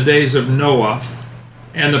was in the days of Noah,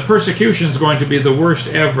 and the persecution is going to be the worst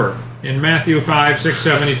ever. In Matthew 5, 6,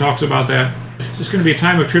 7, he talks about that. It's going to be a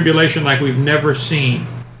time of tribulation like we've never seen.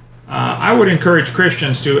 I would encourage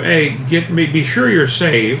Christians to, be sure you're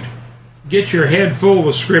saved, get your head full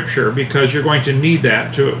with Scripture, because you're going to need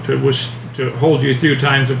that to hold you through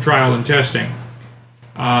times of trial and testing.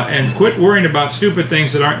 And quit worrying about stupid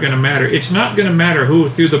things that aren't going to matter. It's not going to matter who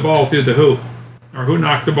threw the ball through the hoop or who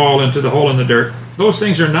knocked the ball into the hole in the dirt. Those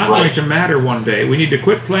things are not going to matter one day. We need to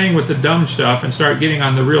quit playing with the dumb stuff and start getting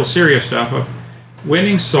on the real serious stuff of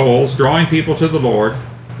winning souls, drawing people to the Lord.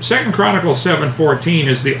 2 Chronicles 7:14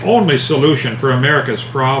 is the only solution for America's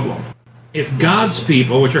problem. If God's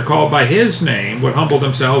people, which are called by His name, would humble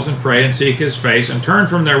themselves and pray and seek His face and turn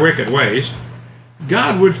from their wicked ways,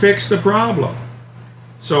 God would fix the problem.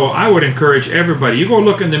 So I would encourage everybody, you go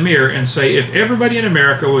look in the mirror and say, if everybody in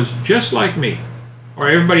America was just like me, or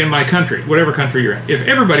everybody in my country, whatever country you're in, if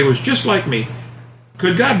everybody was just like me,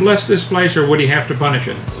 could God bless this place, or would He have to punish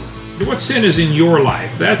it? What sin is in your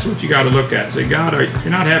life? That's what you got to look at. Say, God, if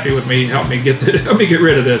you're not happy with me, help me get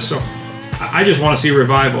rid of this. So I just want to see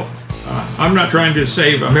revival. I'm not trying to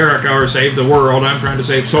save America or save the world. I'm trying to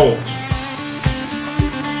save souls.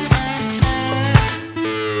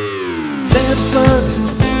 There's flood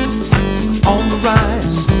on the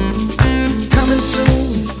rise, coming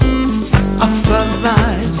soon, a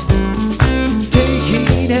floodlight. Take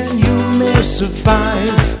heed and you may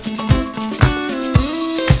survive.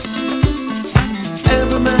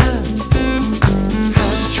 Every man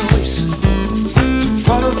has a choice to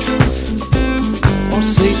follow truth or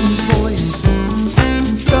Satan's voice.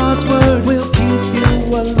 God's word will keep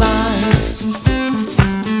you alive,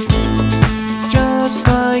 just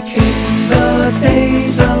like in the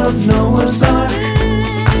days of Noah's Ark.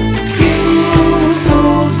 Few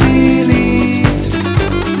souls believed.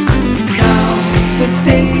 Now the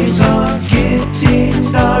days are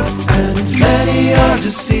getting dark and many are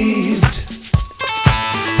deceived.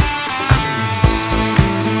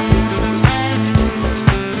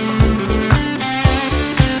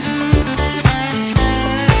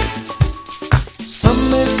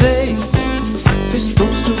 Some may say this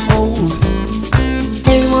book's too old.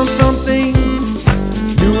 They want something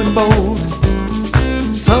new and bold.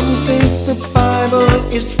 Some think the Bible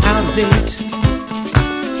is out of date,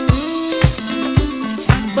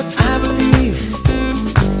 but I believe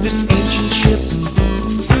this ancient ship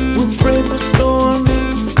will brave the storm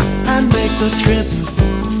and make the trip.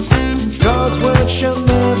 God's word shall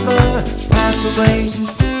never pass away,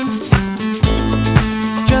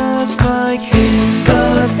 just like in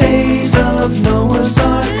the days of Noah's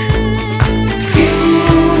Ark.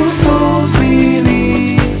 Few souls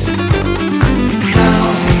believed.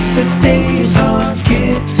 Now the days are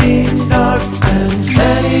getting dark and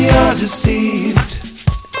many are deceived.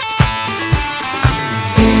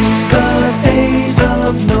 In the days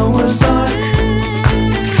of Noah's Ark,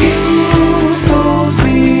 few souls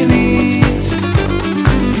believed.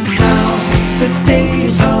 Now the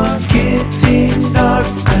days are getting dark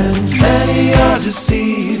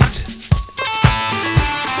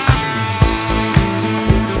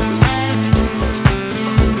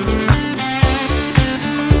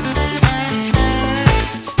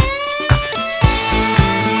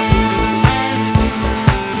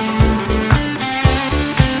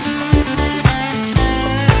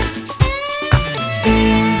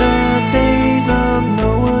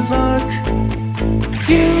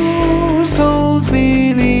few souls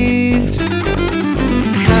believed.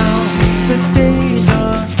 Now the days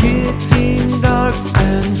are getting dark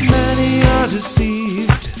and many are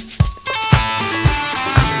deceived.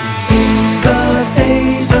 In the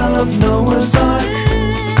days of Noah's Ark,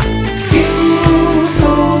 few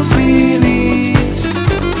souls believed.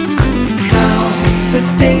 Now the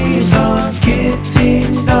days are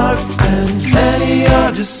getting dark and many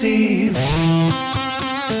are deceived.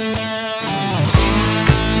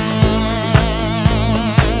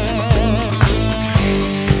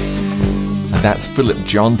 That's Philip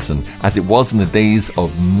Johnson. As it was in the days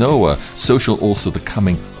of Noah, so shall also the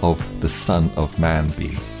coming of the Son of Man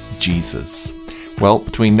be, Jesus. Well,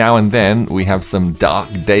 between now and then, we have some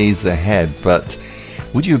dark days ahead, but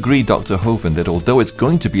would you agree, Dr. Hovind, that although it's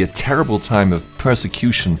going to be a terrible time of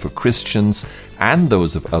persecution for Christians and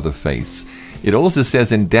those of other faiths, it also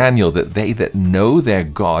says in Daniel that they that know their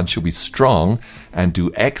God shall be strong and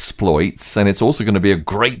do exploits, and it's also going to be a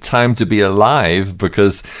great time to be alive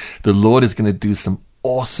because the Lord is going to do some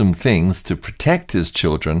awesome things to protect his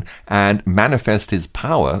children and manifest his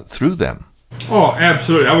power through them. Oh,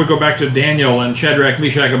 absolutely. I would go back to Daniel and Shadrach,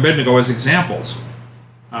 Meshach, Abednego as examples.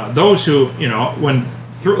 Those who, when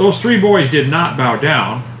those three boys did not bow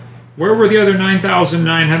down, where were the other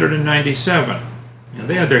 9,997?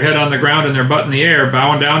 They had their head on the ground and their butt in the air,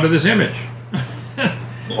 bowing down to this image.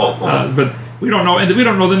 But we don't know, and we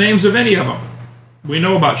don't know the names of any of them. We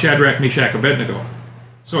know about Shadrach, Meshach, Abednego.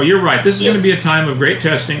 So you're right. This is going to be a time of great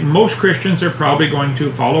testing. Most Christians are probably going to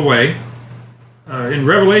fall away. In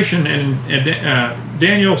Revelation and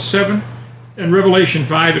Daniel 7 and Revelation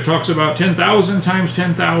 5, it talks about 10,000 times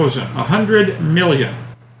 10,000, 100 million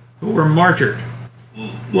who were martyred.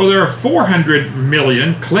 Well, there are 400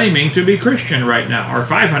 million claiming to be Christian right now, or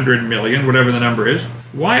 500 million, whatever the number is.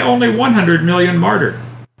 Why only 100 million martyred?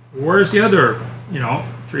 Where's the other, 300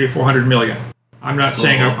 or 400 million? I'm not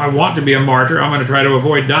saying I want to be a martyr. I'm going to try to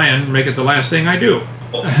avoid dying and make it the last thing I do.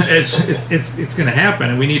 It's going to happen,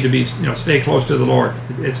 and we need to be, stay close to the Lord.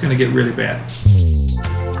 It's going to get really bad.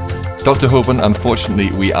 Dr. Hovind, unfortunately,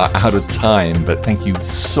 we are out of time, but thank you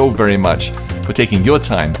so very much for taking your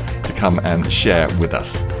time to come and share with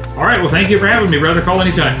us. All right, well, thank you for having me, brother. Call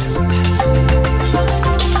anytime.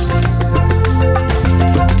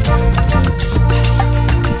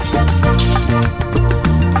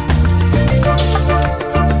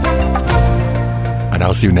 And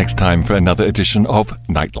I'll see you next time for another edition of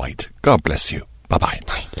Nightlight. God bless you. Bye-bye.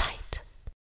 Nightlight.